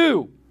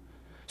you.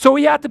 So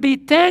we have to be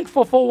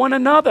thankful for one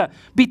another.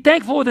 Be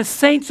thankful for the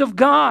saints of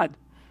God.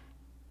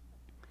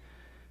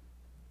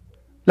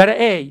 Letter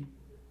A,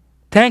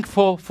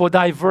 thankful for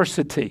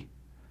diversity.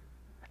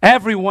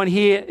 Everyone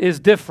here is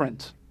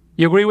different.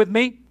 You agree with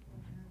me?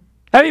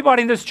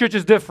 Everybody in this church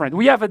is different.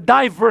 We have a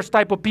diverse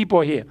type of people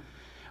here.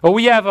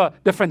 We have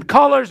different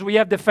colors. We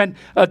have different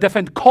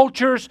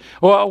cultures.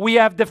 Or we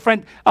have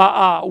different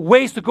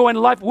ways to go in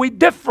life. We're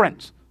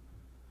different.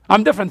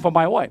 I'm different from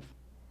my wife.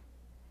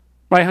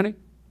 Right, honey?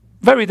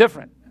 Very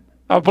different.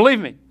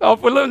 Believe me.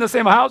 If we live in the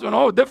same house, we're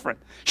all different.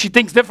 She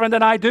thinks different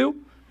than I do.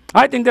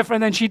 I think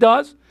different than she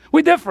does.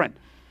 We're different.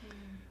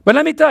 But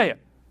let me tell you,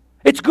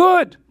 it's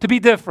good to be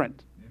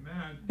different.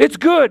 Amen. It's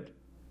good.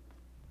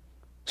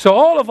 So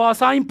all of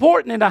us are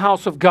important in the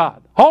house of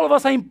God. All of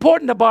us are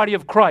important in the body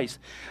of Christ.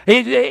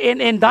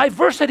 And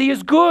diversity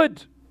is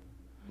good.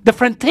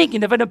 Different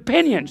thinking, different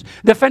opinions,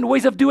 different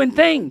ways of doing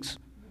things.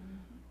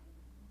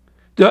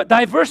 The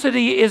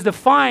diversity is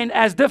defined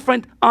as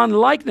different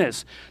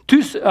unlikeness.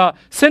 Two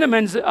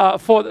synonyms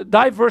for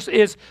diverse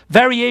is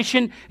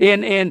variation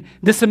and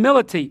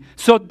dissimilitude.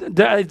 So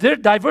the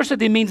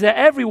diversity means that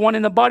everyone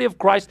in the body of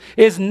Christ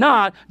is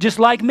not just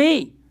like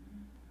me.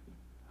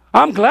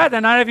 I'm glad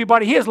that not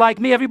everybody here is like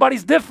me.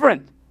 Everybody's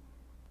different.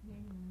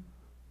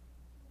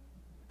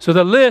 So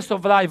the list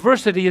of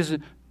diversity is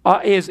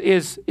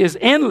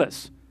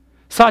endless,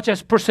 such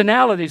as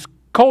personalities,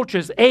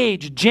 cultures,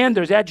 age,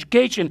 genders,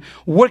 education,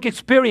 work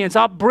experience,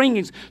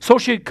 upbringings,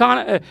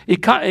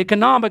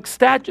 socio-economic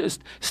statures.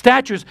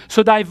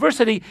 So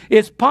diversity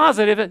is a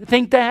positive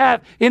thing to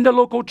have in the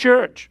local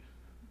church.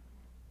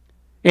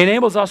 It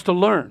enables us to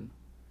learn,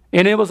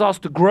 enables us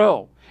to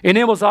grow,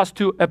 enables us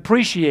to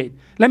appreciate.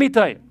 Let me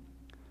tell you,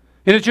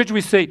 in the church we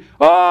say,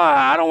 oh,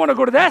 I don't want to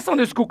go to that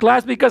Sunday school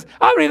class because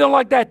I really don't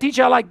like that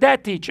teacher, I like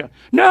that teacher.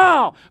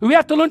 No, we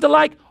have to learn to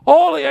like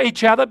all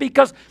each other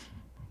because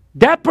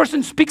that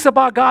person speaks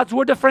about God's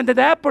word different than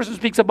that person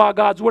speaks about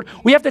God's word.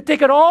 We have to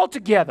take it all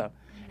together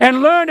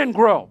and learn and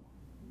grow.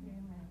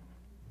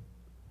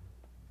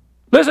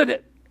 Listen,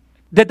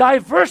 the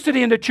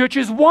diversity in the church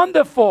is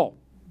wonderful.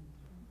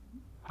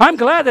 I'm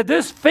glad that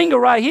this finger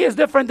right here is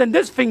different than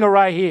this finger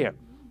right here.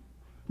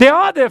 They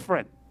are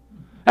different.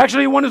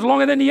 Actually, one is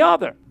longer than the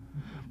other.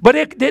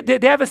 But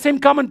they have the same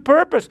common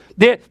purpose.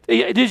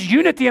 There's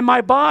unity in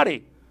my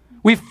body.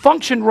 We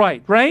function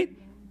right?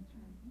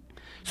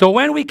 So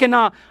when we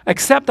cannot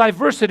accept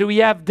diversity, we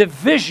have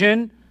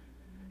division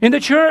in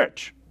the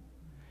church.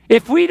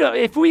 If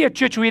we at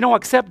church, we don't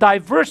accept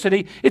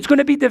diversity, it's going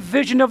to be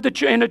division of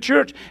in the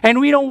church.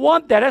 And we don't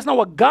want that. That's not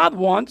what God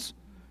wants.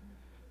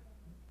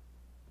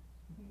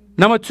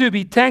 Number two,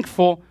 be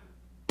thankful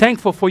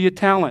for your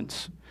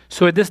talents.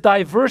 So this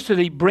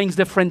diversity brings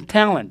different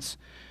talents.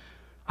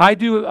 I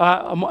do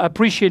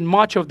appreciate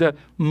much of the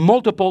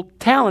multiple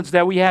talents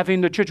that we have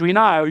in the church. We're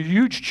not a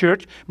huge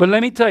church, but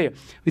let me tell you,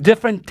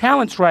 different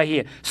talents right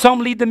here. Some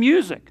lead the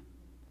music.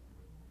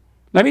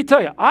 Let me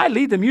tell you, I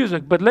lead the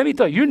music, but let me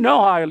tell you, you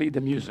know how I lead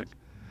the music.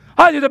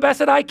 I do the best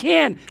that I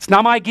can. It's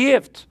not my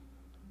gift.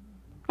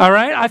 All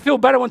right? I feel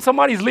better when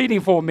somebody's leading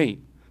for me,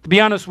 to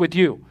be honest with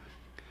you.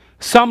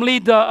 Some play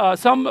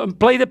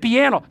the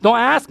piano. Don't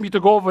ask me to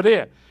go over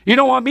there. You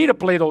don't want me to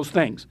play those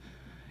things.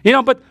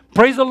 But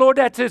praise the Lord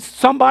that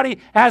somebody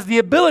has the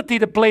ability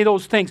to play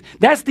those things.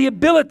 That's the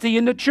ability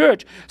in the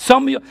church.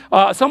 Some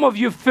of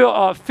you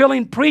fill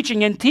in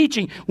preaching and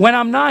teaching when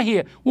I'm not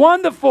here.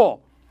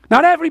 Wonderful.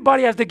 Not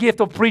everybody has the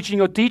gift of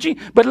preaching or teaching,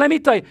 but let me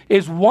tell you,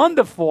 it's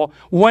wonderful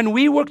when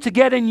we work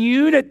together in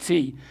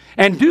unity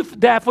and do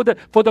that for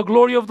the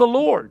glory of the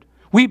Lord.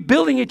 We're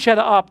building each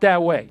other up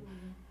that way.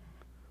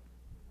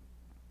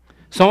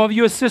 Some of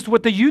you assist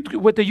with the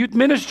youth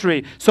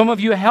ministry. Some of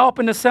you help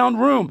in the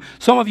sound room.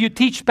 Some of you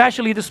teach,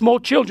 especially the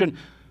small children.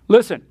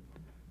 Listen,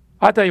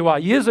 I'll tell you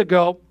what. Years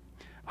ago,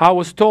 I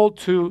was told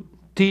to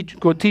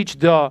go teach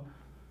the,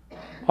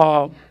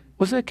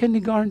 was that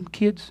kindergarten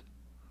kids?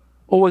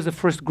 Or was it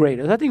first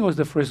graders? I think it was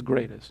the first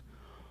graders.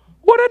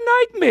 What a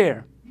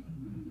nightmare.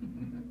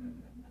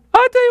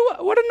 I'll tell you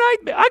what a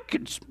nightmare.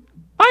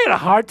 I had a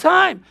hard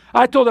time.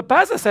 I told the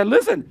pastor, I said,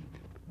 listen,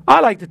 I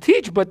like to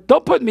teach, but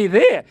don't put me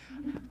there.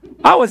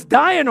 I was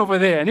dying over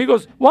there. And he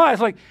goes, why?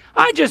 It's like,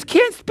 I just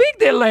can't speak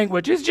their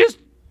language. It's just,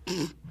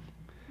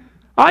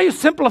 I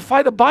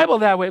simplify the Bible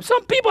that way.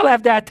 Some people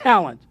have that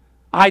talent.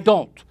 I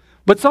don't.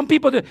 But some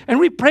people do. And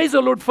we praise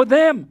the Lord for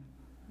them.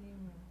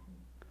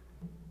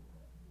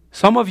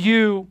 Some of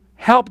you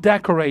help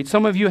decorate.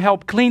 Some of you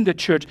help clean the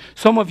church.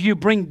 Some of you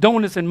bring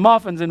donuts and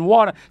muffins and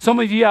water. Some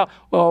of you are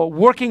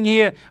working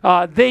here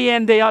day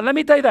in, day out. Let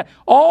me tell you that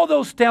all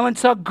those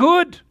talents are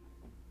good.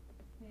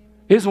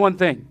 Here's one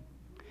thing.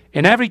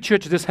 In every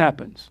church, this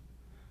happens.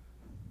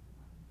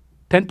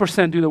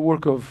 10% do the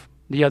work of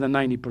the other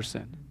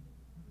 90%.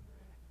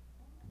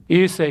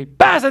 You say,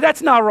 Pastor,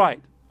 that's not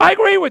right. I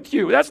agree with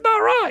you. That's not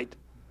right.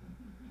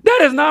 That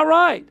is not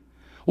right.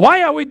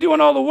 Why are we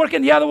doing all the work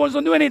and the other ones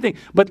don't do anything?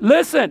 But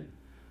listen,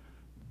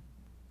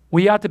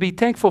 we have to be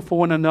thankful for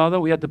one another.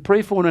 We have to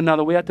pray for one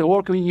another. We have to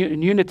work in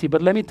unity.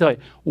 But let me tell you,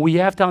 we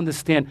have to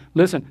understand,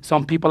 listen,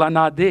 some people are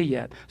not there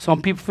yet.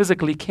 Some people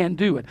physically can't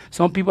do it.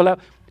 Some people have.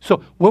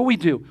 So what we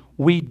do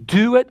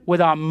it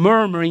without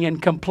murmuring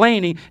and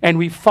complaining, and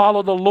we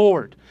follow the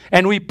Lord.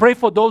 And we pray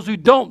for those who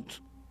don't.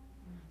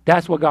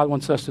 That's what God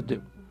wants us to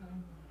do.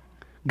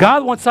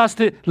 God wants us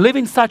to live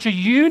in such a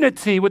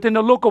unity within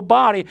the local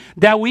body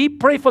that we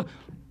pray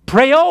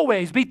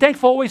always, be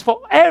thankful always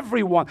for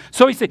everyone.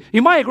 So he said,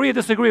 you might agree or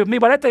disagree with me,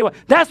 but I tell you what,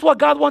 that's what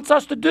God wants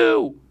us to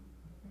do.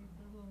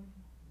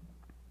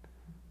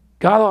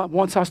 God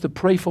wants us to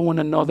pray for one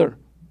another.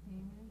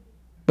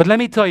 But let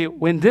me tell you,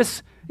 in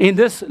this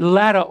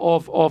ladder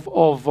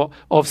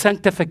of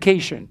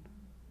sanctification,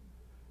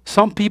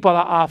 some people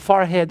are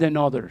far ahead than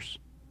others.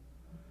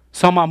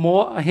 Some are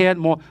more ahead,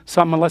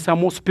 some are less, are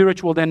more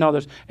spiritual than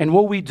others. And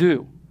what we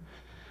do,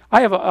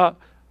 I have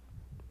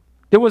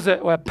there was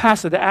a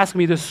pastor that asked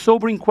me this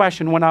sobering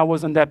question when I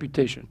was on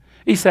deputation.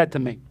 He said to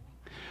me,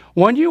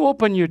 when you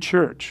open your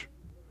church,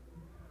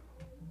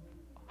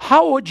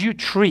 how would you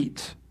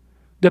treat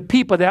the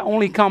people that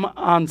only come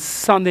on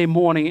Sunday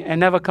morning and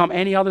never come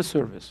any other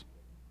service?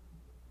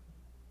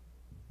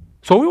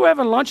 So we were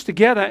having lunch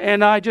together,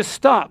 and I just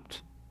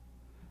stopped.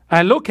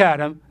 I look at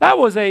him. That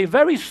was a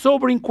very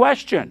sobering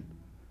question.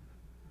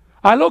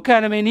 I look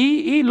at him, and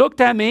he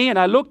looked at me, and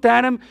I looked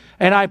at him,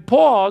 and I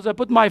paused. I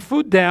put my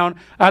foot down.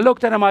 I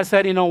looked at him. I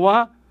said, you know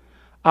what?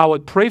 I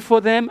would pray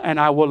for them, and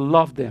I will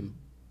love them.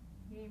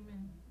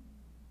 Amen.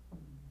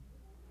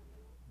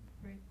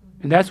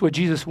 And that's what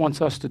Jesus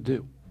wants us to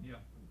do. Yeah.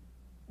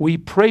 We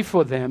pray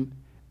for them,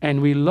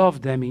 and we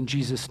love them in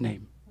Jesus'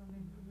 name.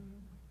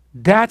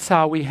 That's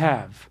how we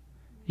have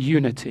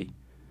unity.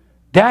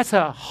 That's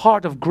a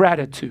heart of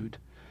gratitude.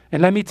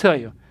 And let me tell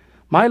you,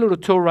 my little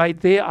toe right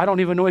there, I don't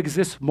even know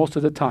exists most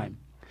of the time.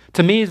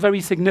 To me, it's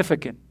very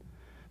significant.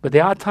 But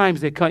there are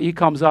times he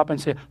comes up and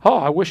says,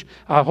 oh,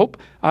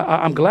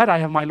 I'm glad I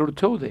have my little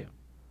toe there.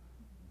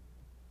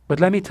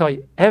 But let me tell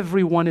you,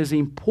 everyone is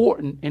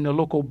important in the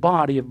local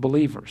body of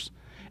believers.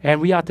 And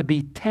we ought to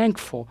be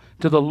thankful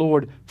to the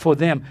Lord for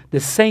them, the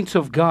saints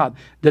of God,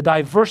 the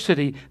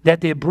diversity that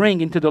they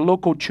bring into the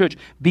local church.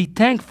 Be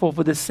thankful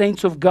for the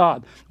saints of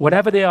God,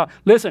 whatever they are.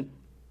 Listen,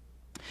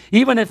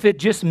 even if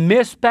it's just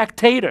mere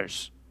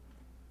spectators,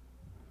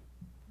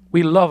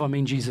 we love them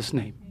in Jesus'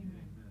 name.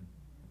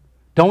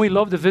 Don't we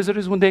love the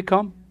visitors when they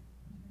come?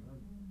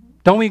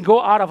 Don't we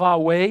go out of our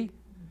way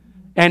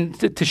and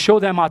to show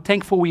them how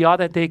thankful we are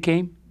that they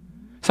came?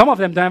 Some of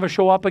them never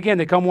show up again.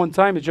 They come one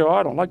time and say, oh,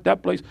 I don't like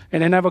that place,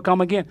 and they never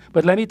come again.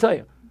 But let me tell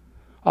you,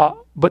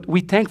 but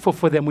we're thankful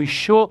for them. We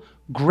show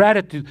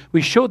gratitude.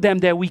 We show them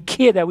that we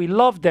care, that we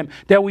love them,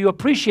 that we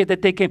appreciate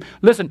that they came.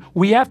 Listen,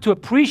 we have to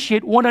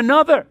appreciate one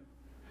another.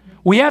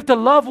 We have to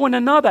love one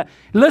another.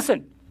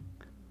 Listen,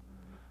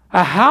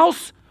 a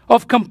house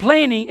of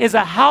complaining is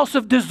a house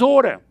of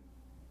disorder.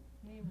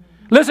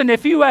 Listen,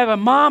 if you have a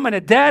mom and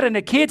a dad and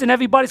the kids and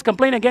everybody's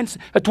complaining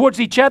towards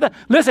each other,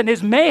 listen,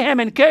 there's mayhem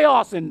and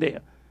chaos in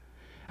there.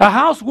 A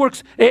house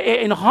works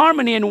in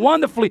harmony and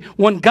wonderfully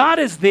when God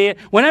is there,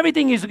 when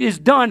everything is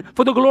done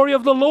for the glory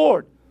of the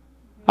Lord.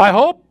 I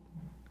hope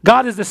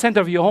God is the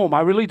center of your home. I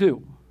really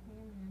do.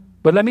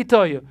 But let me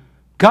tell you,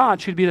 God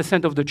should be the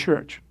center of the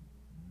church.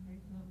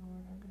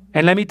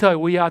 And let me tell you,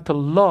 we are to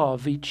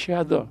love each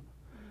other.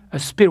 A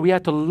spirit, we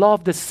have to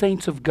love the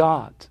saints of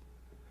God.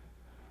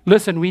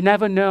 Listen, we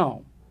never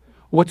know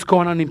what's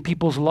going on in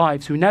people's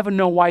lives. We never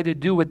know why they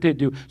do what they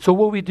do. So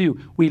what we do,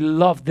 we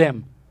love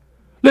them.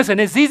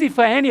 Listen, it's easy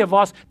for any of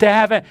us to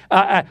have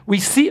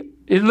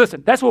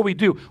listen, that's what we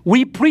do.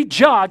 We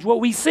prejudge what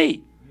we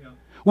see. Yeah.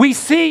 We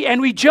see and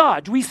we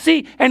judge. We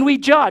see and we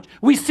judge.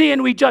 We see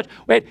and we judge.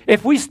 Wait,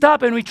 if we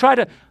stop and we try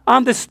to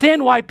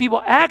understand why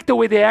people act the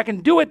way they act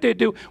and do what they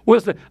do,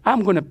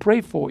 I'm going to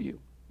pray for you.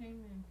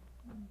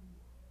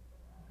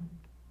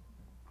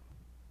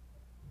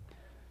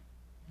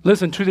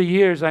 Listen, through the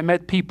years, I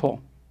met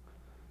people.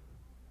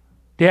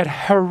 They had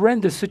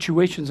horrendous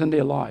situations in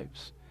their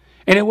lives.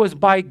 And it was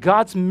by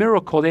God's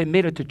miracle they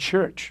made it to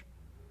church.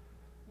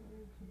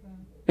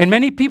 And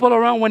many people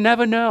around would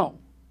never know.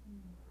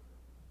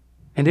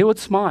 And they would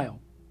smile.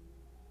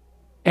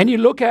 And you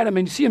look at them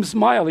and you see them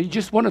smile, and you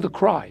just wanted to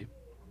cry.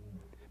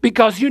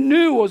 Because you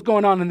knew what was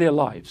going on in their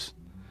lives.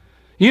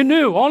 You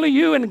knew, only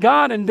you and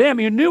God and them,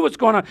 you knew what's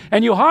going on.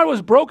 And your heart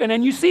was broken,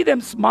 and you see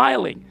them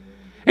smiling.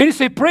 And you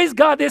say, praise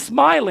God, they're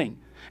smiling.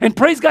 And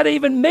praise God, they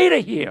even made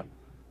it here.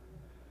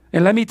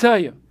 And let me tell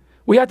you,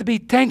 we have to be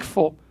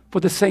thankful for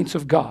the saints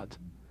of God.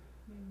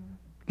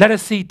 Let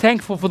us be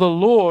thankful for the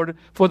Lord,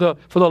 for the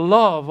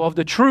love of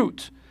the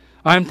truth.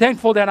 I'm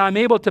thankful that I'm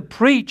able to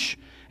preach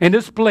in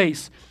this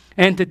place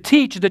and to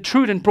teach the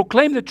truth and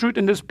proclaim the truth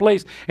in this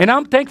place. And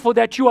I'm thankful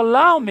that you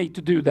allow me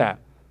to do that.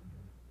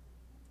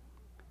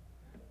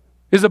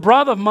 There's a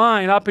brother of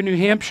mine up in New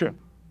Hampshire.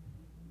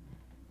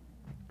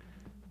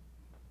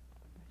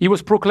 He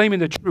was proclaiming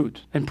the truth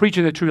and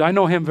preaching the truth. I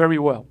know him very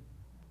well.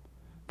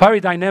 Very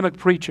dynamic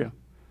preacher.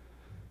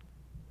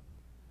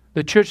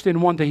 The church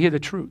didn't want to hear the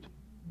truth.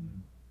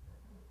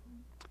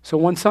 So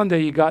one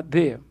Sunday he got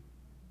there.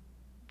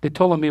 They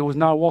told him he was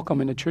not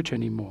welcome in the church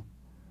anymore.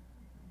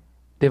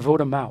 They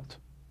voted him out.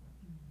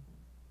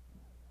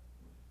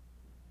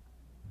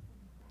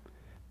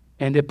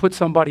 And they put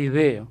somebody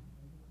there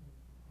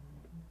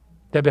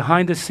that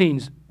behind the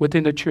scenes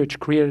within the church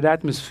created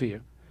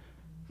atmosphere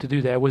to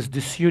do that. It was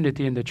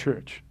disunity in the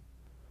church.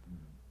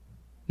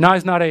 Now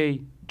it's not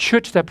a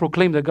church that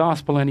proclaims the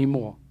gospel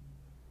anymore.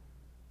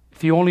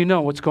 If you only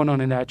know what's going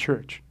on in that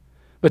church.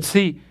 But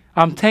see,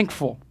 I'm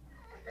thankful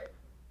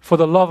for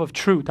the love of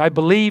truth. I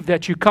believe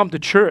that you come to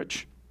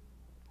church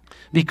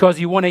because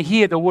you want to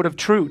hear the word of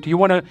truth. You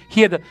want to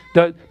hear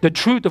the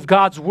truth of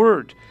God's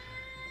word.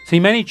 See,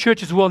 many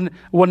churches will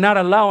not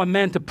allow a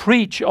man to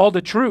preach all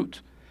the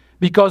truth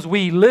because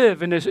we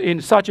live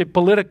in such a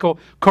political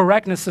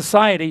correctness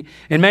society,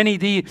 and many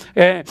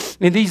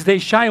in these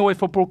days shy away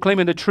from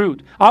proclaiming the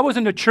truth. I was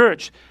in the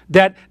church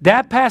that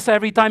pastor,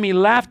 every time he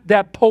left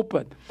that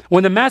pulpit,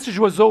 when the message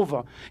was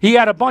over, he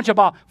had a bunch,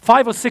 about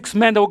 5 or 6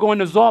 men that would go in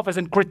his office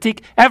and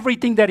critique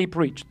everything that he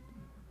preached.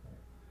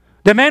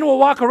 The men will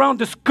walk around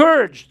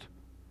discouraged.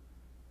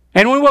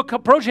 And when we would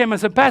approach him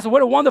and say, Pastor,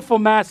 what a wonderful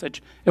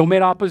message. It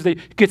made opposite.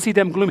 You could see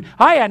them gloomy.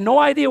 I had no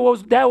idea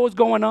what was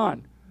going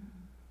on.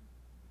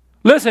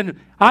 Listen,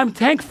 I'm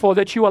thankful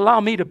that you allow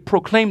me to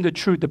proclaim the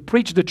truth, to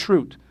preach the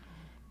truth.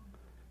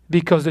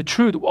 Because the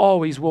truth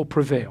always will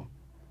prevail.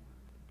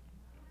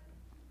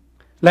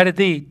 Let it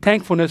be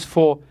thankfulness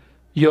for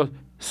your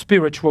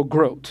spiritual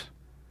growth.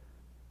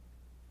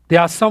 There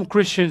are some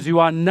Christians who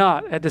are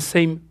not at the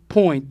same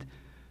point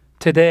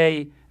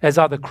today as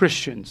other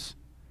Christians.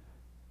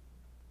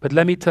 But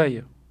let me tell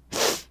you,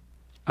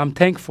 I'm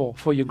thankful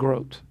for your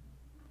growth.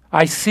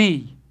 I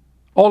see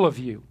all of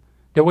you,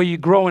 the way you're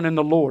growing in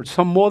the Lord.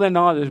 Some more than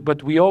others,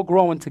 but we all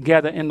growing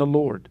together in the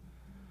Lord.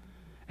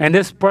 And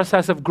this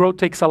process of growth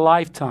takes a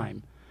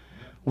lifetime.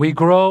 We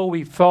grow,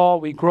 we fall,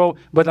 we grow.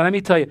 But let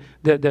me tell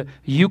you,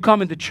 you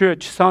come into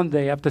church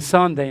Sunday after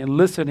Sunday and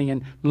listening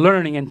and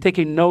learning and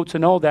taking notes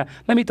and all that.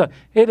 Let me tell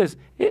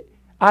you,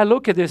 I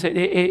look at this,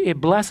 it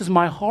blesses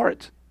my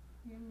heart.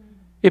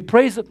 We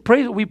praise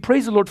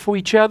the Lord for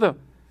each other.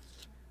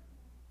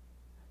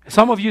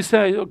 Some of you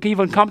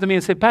even come to me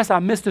and say, Pastor, I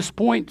missed this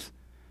point.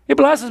 It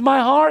blesses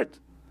my heart.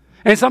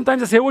 And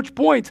sometimes I say, which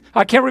point?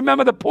 I can't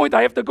remember the point.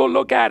 I have to go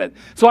look at it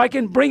so I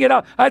can bring it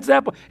up. That's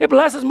that point. It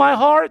blesses my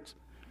heart.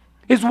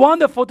 It's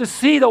wonderful to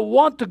see the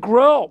want to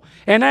grow.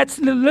 And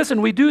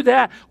listen, we do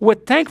that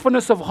with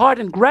thankfulness of heart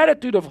and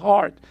gratitude of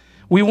heart.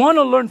 We want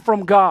to learn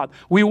from God.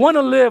 We want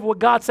to live what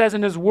God says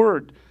in His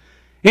Word.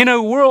 In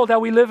a world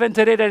that we live in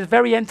today that is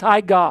very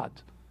anti-God.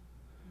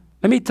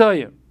 Let me tell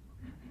you,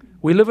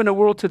 we live in a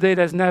world today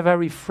that's not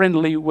very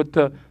friendly with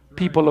the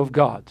people of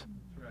God.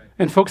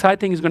 And folks, I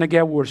think it's going to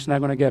get worse, not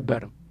going to get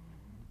better.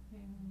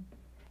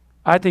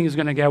 I think it's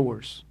going to get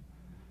worse.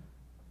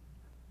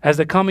 As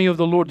the coming of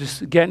the Lord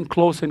is getting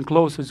closer and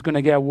closer, it's going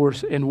to get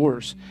worse and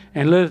worse.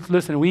 And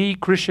listen, we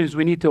Christians,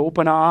 we need to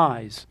open our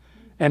eyes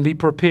and be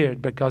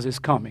prepared because it's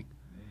coming.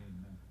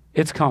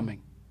 It's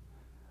coming.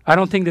 I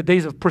don't think the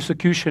days of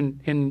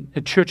persecution in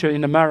the church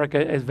in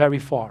America is very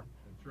far.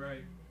 That's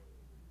right.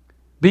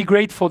 Be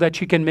grateful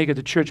that you can make it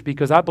to church,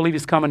 because I believe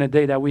it's coming a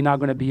day that we're not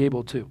going to be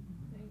able to.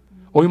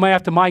 Or we might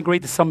have to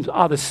migrate to some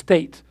other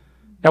state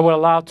that will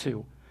allow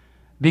to.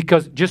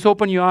 Because just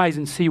open your eyes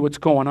and see what's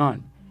going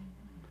on.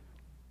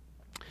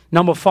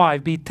 Number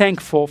 5, be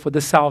thankful for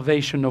the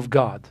salvation of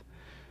God.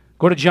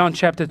 Go to John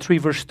chapter 3,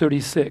 verse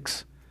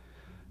 36.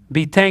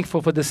 Be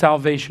thankful for the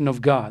salvation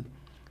of God.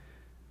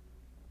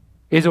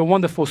 It's a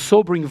wonderful,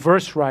 sobering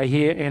verse right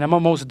here, and I'm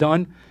almost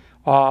done.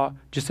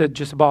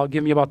 Just about,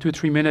 give me about 2 or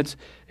 3 minutes.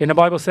 And the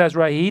Bible says,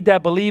 right, he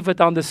that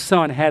believeth on the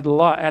Son had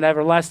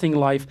everlasting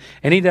life,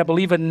 and he that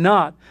believeth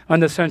not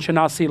on the Son shall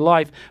not see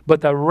life,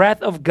 but the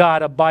wrath of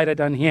God abideth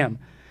on him.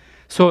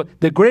 So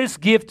the greatest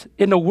gift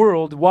in the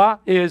world,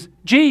 what is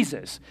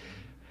Jesus?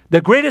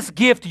 The greatest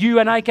gift you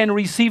and I can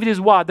receive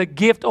is what? The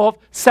gift of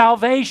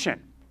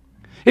salvation.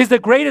 Is the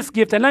greatest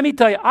gift. And let me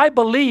tell you, I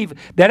believe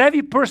that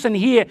every person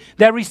here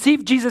that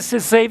received Jesus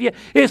as Savior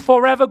is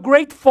forever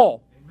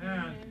grateful.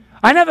 Amen.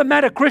 I never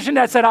met a Christian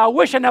that said, I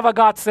wish I never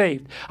got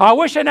saved. I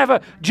wish I never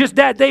just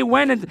that day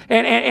went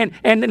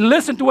and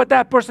listened to what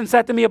that person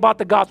said to me about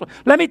the gospel.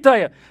 Let me tell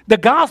you, the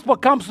gospel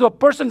comes to a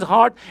person's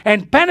heart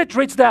and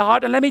penetrates their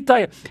heart. And let me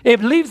tell you,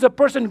 it leaves the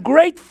person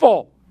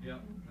grateful. Yeah,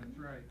 that's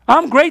right.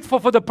 I'm grateful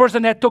for the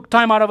person that took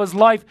time out of his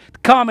life to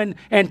come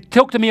and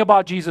talk to me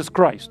about Jesus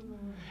Christ.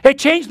 It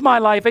changed my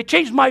life. It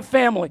changed my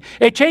family.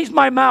 It changed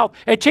my mouth.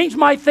 It changed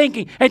my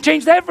thinking. It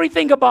changed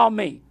everything about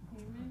me.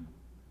 Amen.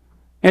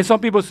 And some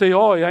people say,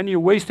 oh, and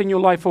you're wasting your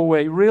life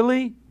away.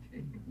 Really?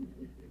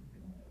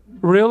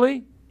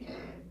 Really?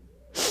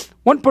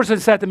 One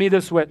person said to me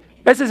this way.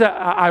 This is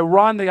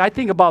ironic. I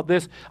think about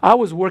this. I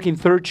was working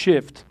 3rd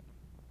shift.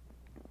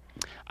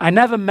 I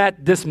never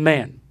met this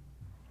man.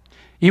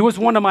 He was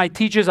one of my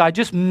teachers. I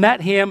just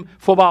met him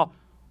for about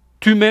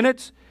 2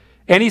 minutes.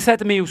 And he said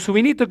to me, so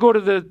we need to go to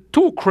the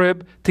tool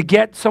crib to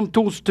get some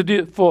tools to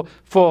do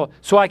so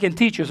I can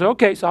teach you. So,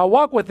 okay, so I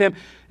walk with him.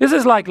 This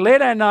is like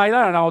late at night,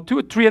 I don't know, 2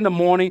 or 3 in the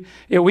morning.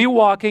 And we're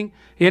walking,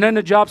 and in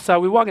the job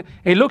site, we're walking.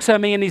 And he looks at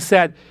me and he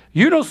said,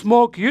 you don't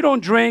smoke, you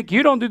don't drink,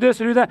 you don't do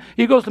this or do that.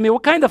 He goes to me,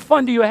 what kind of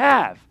fun do you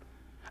have?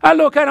 I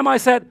look at him, I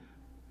said,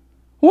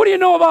 what do you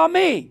know about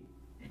me?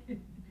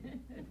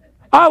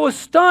 I was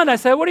stunned. I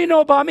said, what do you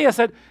know about me? I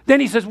said,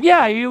 then he says,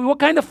 yeah, what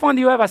kind of fun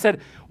do you have? I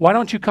said, why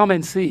don't you come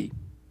and see?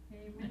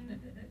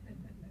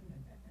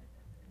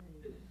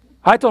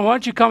 I told him, why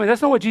don't you come in?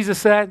 That's not what Jesus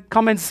said.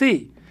 Come and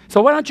see.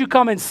 So why don't you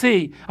come and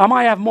see? I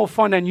might have more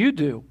fun than you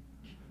do.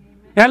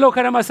 And I look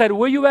at him, I said,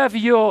 will you have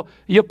your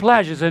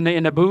pleasures in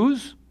the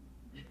booze?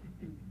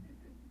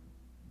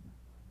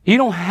 You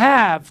don't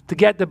have to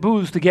get the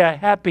booze to get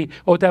happy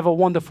or to have a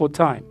wonderful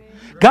time.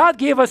 God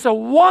gave us a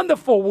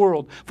wonderful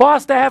world for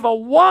us to have a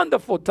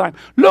wonderful time.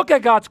 Look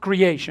at God's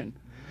creation.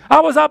 I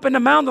was up in the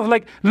mountains,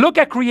 like, look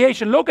at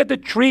creation. Look at the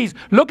trees.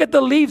 Look at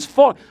the leaves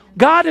fall.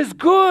 God is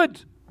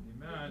good.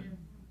 Amen.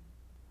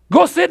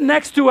 Go sit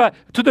next to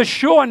the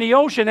shore and the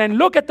ocean and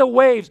look at the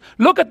waves.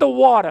 Look at the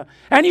water.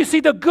 And you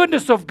see the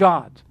goodness of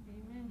God.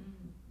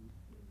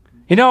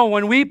 You know,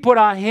 when we put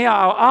our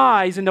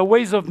eyes in the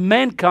ways of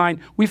mankind,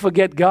 we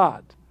forget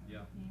God. Yeah.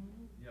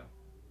 Yeah.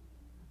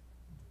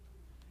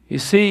 You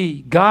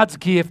see, God's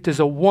gift is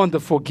a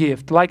wonderful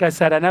gift. Like I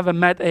said, I never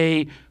met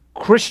a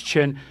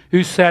Christian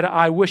who said,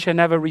 I wish I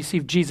never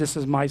received Jesus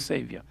as my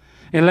Savior.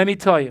 And let me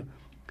tell you,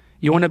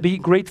 you want to be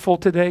grateful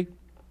today?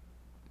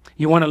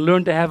 You want to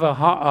learn to have a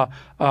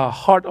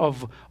heart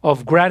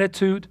of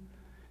gratitude?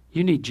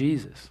 You need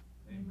Jesus.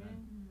 Amen.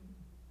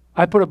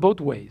 I put it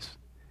both ways.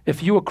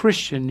 If you're a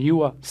Christian,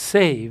 you are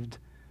saved.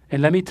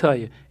 And let me tell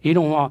you, you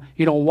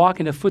don't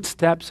walk in the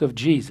footsteps of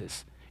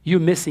Jesus.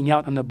 You're missing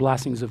out on the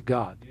blessings of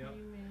God. Yeah.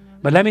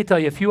 But let me tell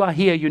you, if you are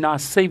here, you're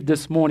not saved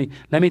this morning,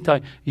 let me tell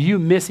you, you're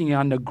missing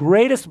on the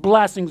greatest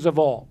blessings of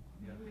all,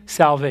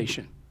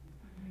 salvation.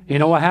 You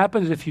know what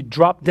happens if you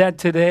drop dead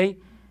today?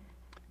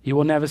 You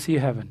will never see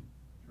heaven.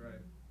 Right.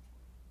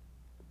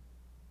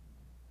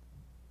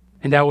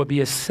 And that would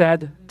be a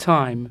sad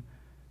time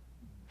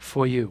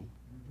for you.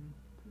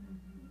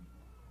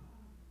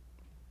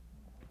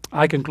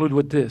 I conclude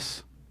with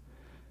this.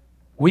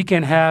 We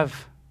can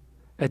have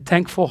a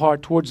thankful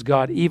heart towards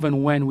God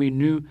even when we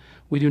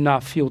do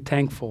not feel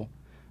thankful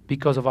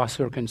because of our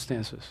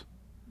circumstances.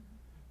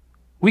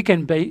 We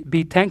can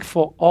be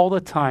thankful all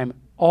the time,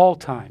 all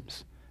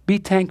times. Be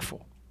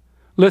thankful.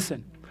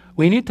 Listen,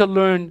 we need to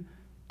learn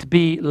to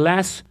be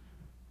less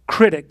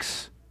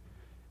critics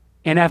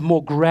and have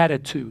more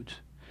gratitude.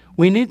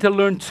 We need to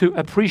learn to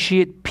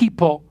appreciate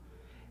people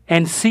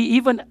and see,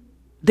 even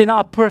they're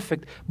not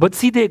perfect, but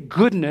see their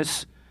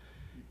goodness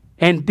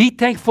and be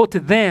thankful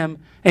to them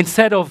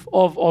instead of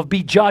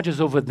be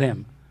judges over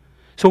them.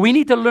 So we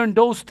need to learn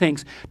those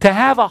things. To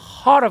have a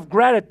heart of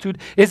gratitude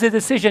is a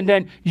decision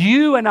that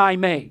you and I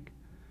make.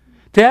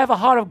 To have a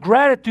heart of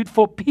gratitude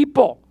for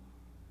people.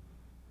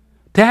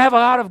 To have a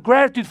heart of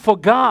gratitude for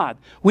God.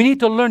 We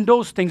need to learn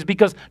those things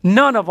because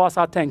none of us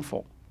are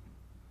thankful.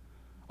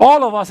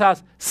 All of us are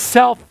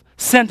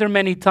self-centered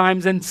many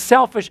times and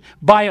selfish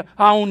by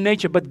our own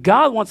nature. But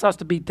God wants us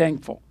to be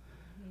thankful.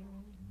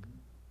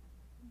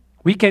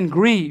 We can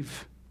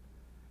grieve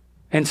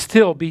and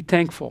still be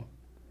thankful.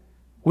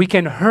 We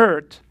can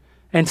hurt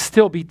and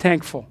still be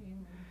thankful.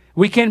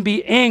 We can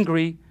be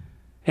angry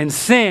and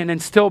sin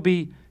and still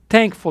be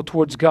thankful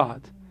towards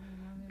God.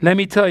 Let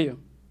me tell you,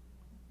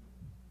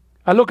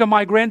 I look at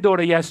my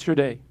granddaughter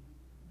yesterday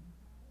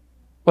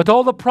with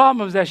all the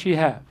problems that she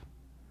has.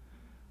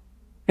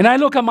 And I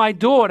look at my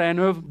daughter and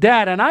her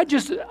dad, and I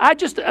just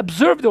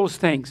observe those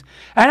things.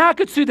 And I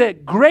could see the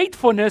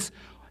gratefulness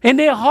in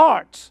their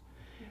hearts.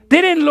 They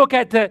didn't look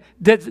at the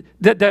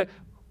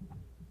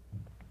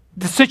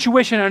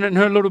situation in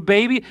her little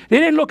baby. They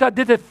didn't look at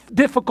the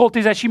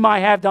difficulties that she might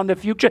have down the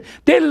future.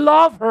 They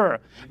love her.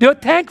 They're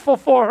thankful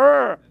for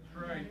her.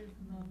 That's right.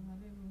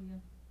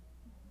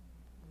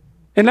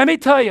 And let me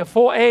tell you,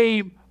 for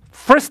a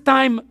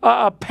first-time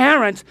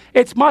parents,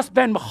 it must have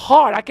been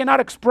hard. I cannot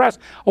express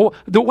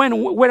when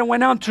it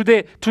went on to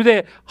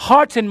their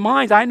hearts and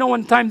minds. I know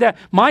one time that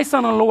my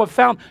son-in-law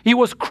found he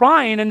was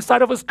crying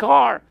inside of his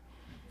car.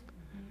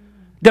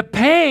 The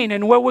pain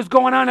and what was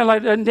going on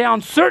and the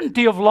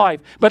uncertainty of life.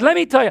 But let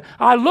me tell you,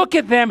 I look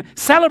at them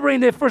celebrating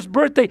their first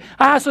birthday.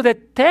 I saw the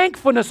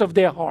thankfulness of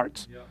their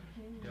hearts. Yeah.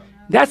 Yeah.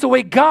 That's the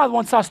way God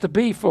wants us to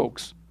be,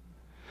 folks.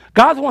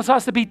 God wants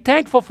us to be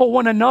thankful for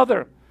one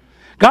another.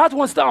 God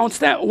wants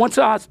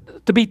us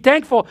to be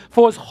thankful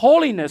for His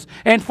holiness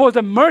and for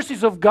the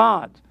mercies of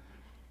God.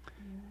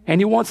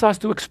 And He wants us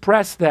to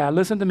express that.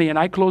 Listen to me, and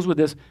I close with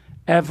this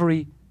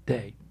every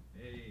day.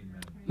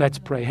 Amen. Let's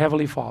pray.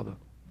 Heavenly Father,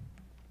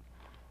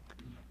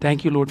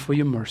 thank you, Lord, for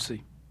your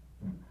mercy.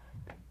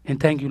 And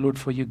thank you, Lord,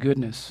 for your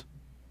goodness.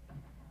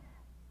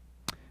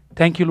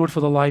 Thank you, Lord,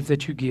 for the life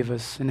that you give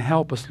us. And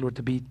help us, Lord,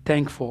 to be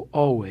thankful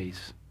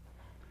always.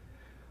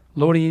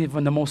 Lord, even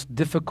in the most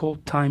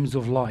difficult times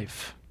of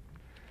life,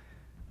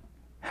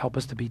 help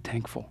us to be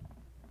thankful.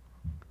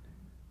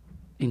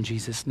 In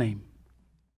Jesus' name.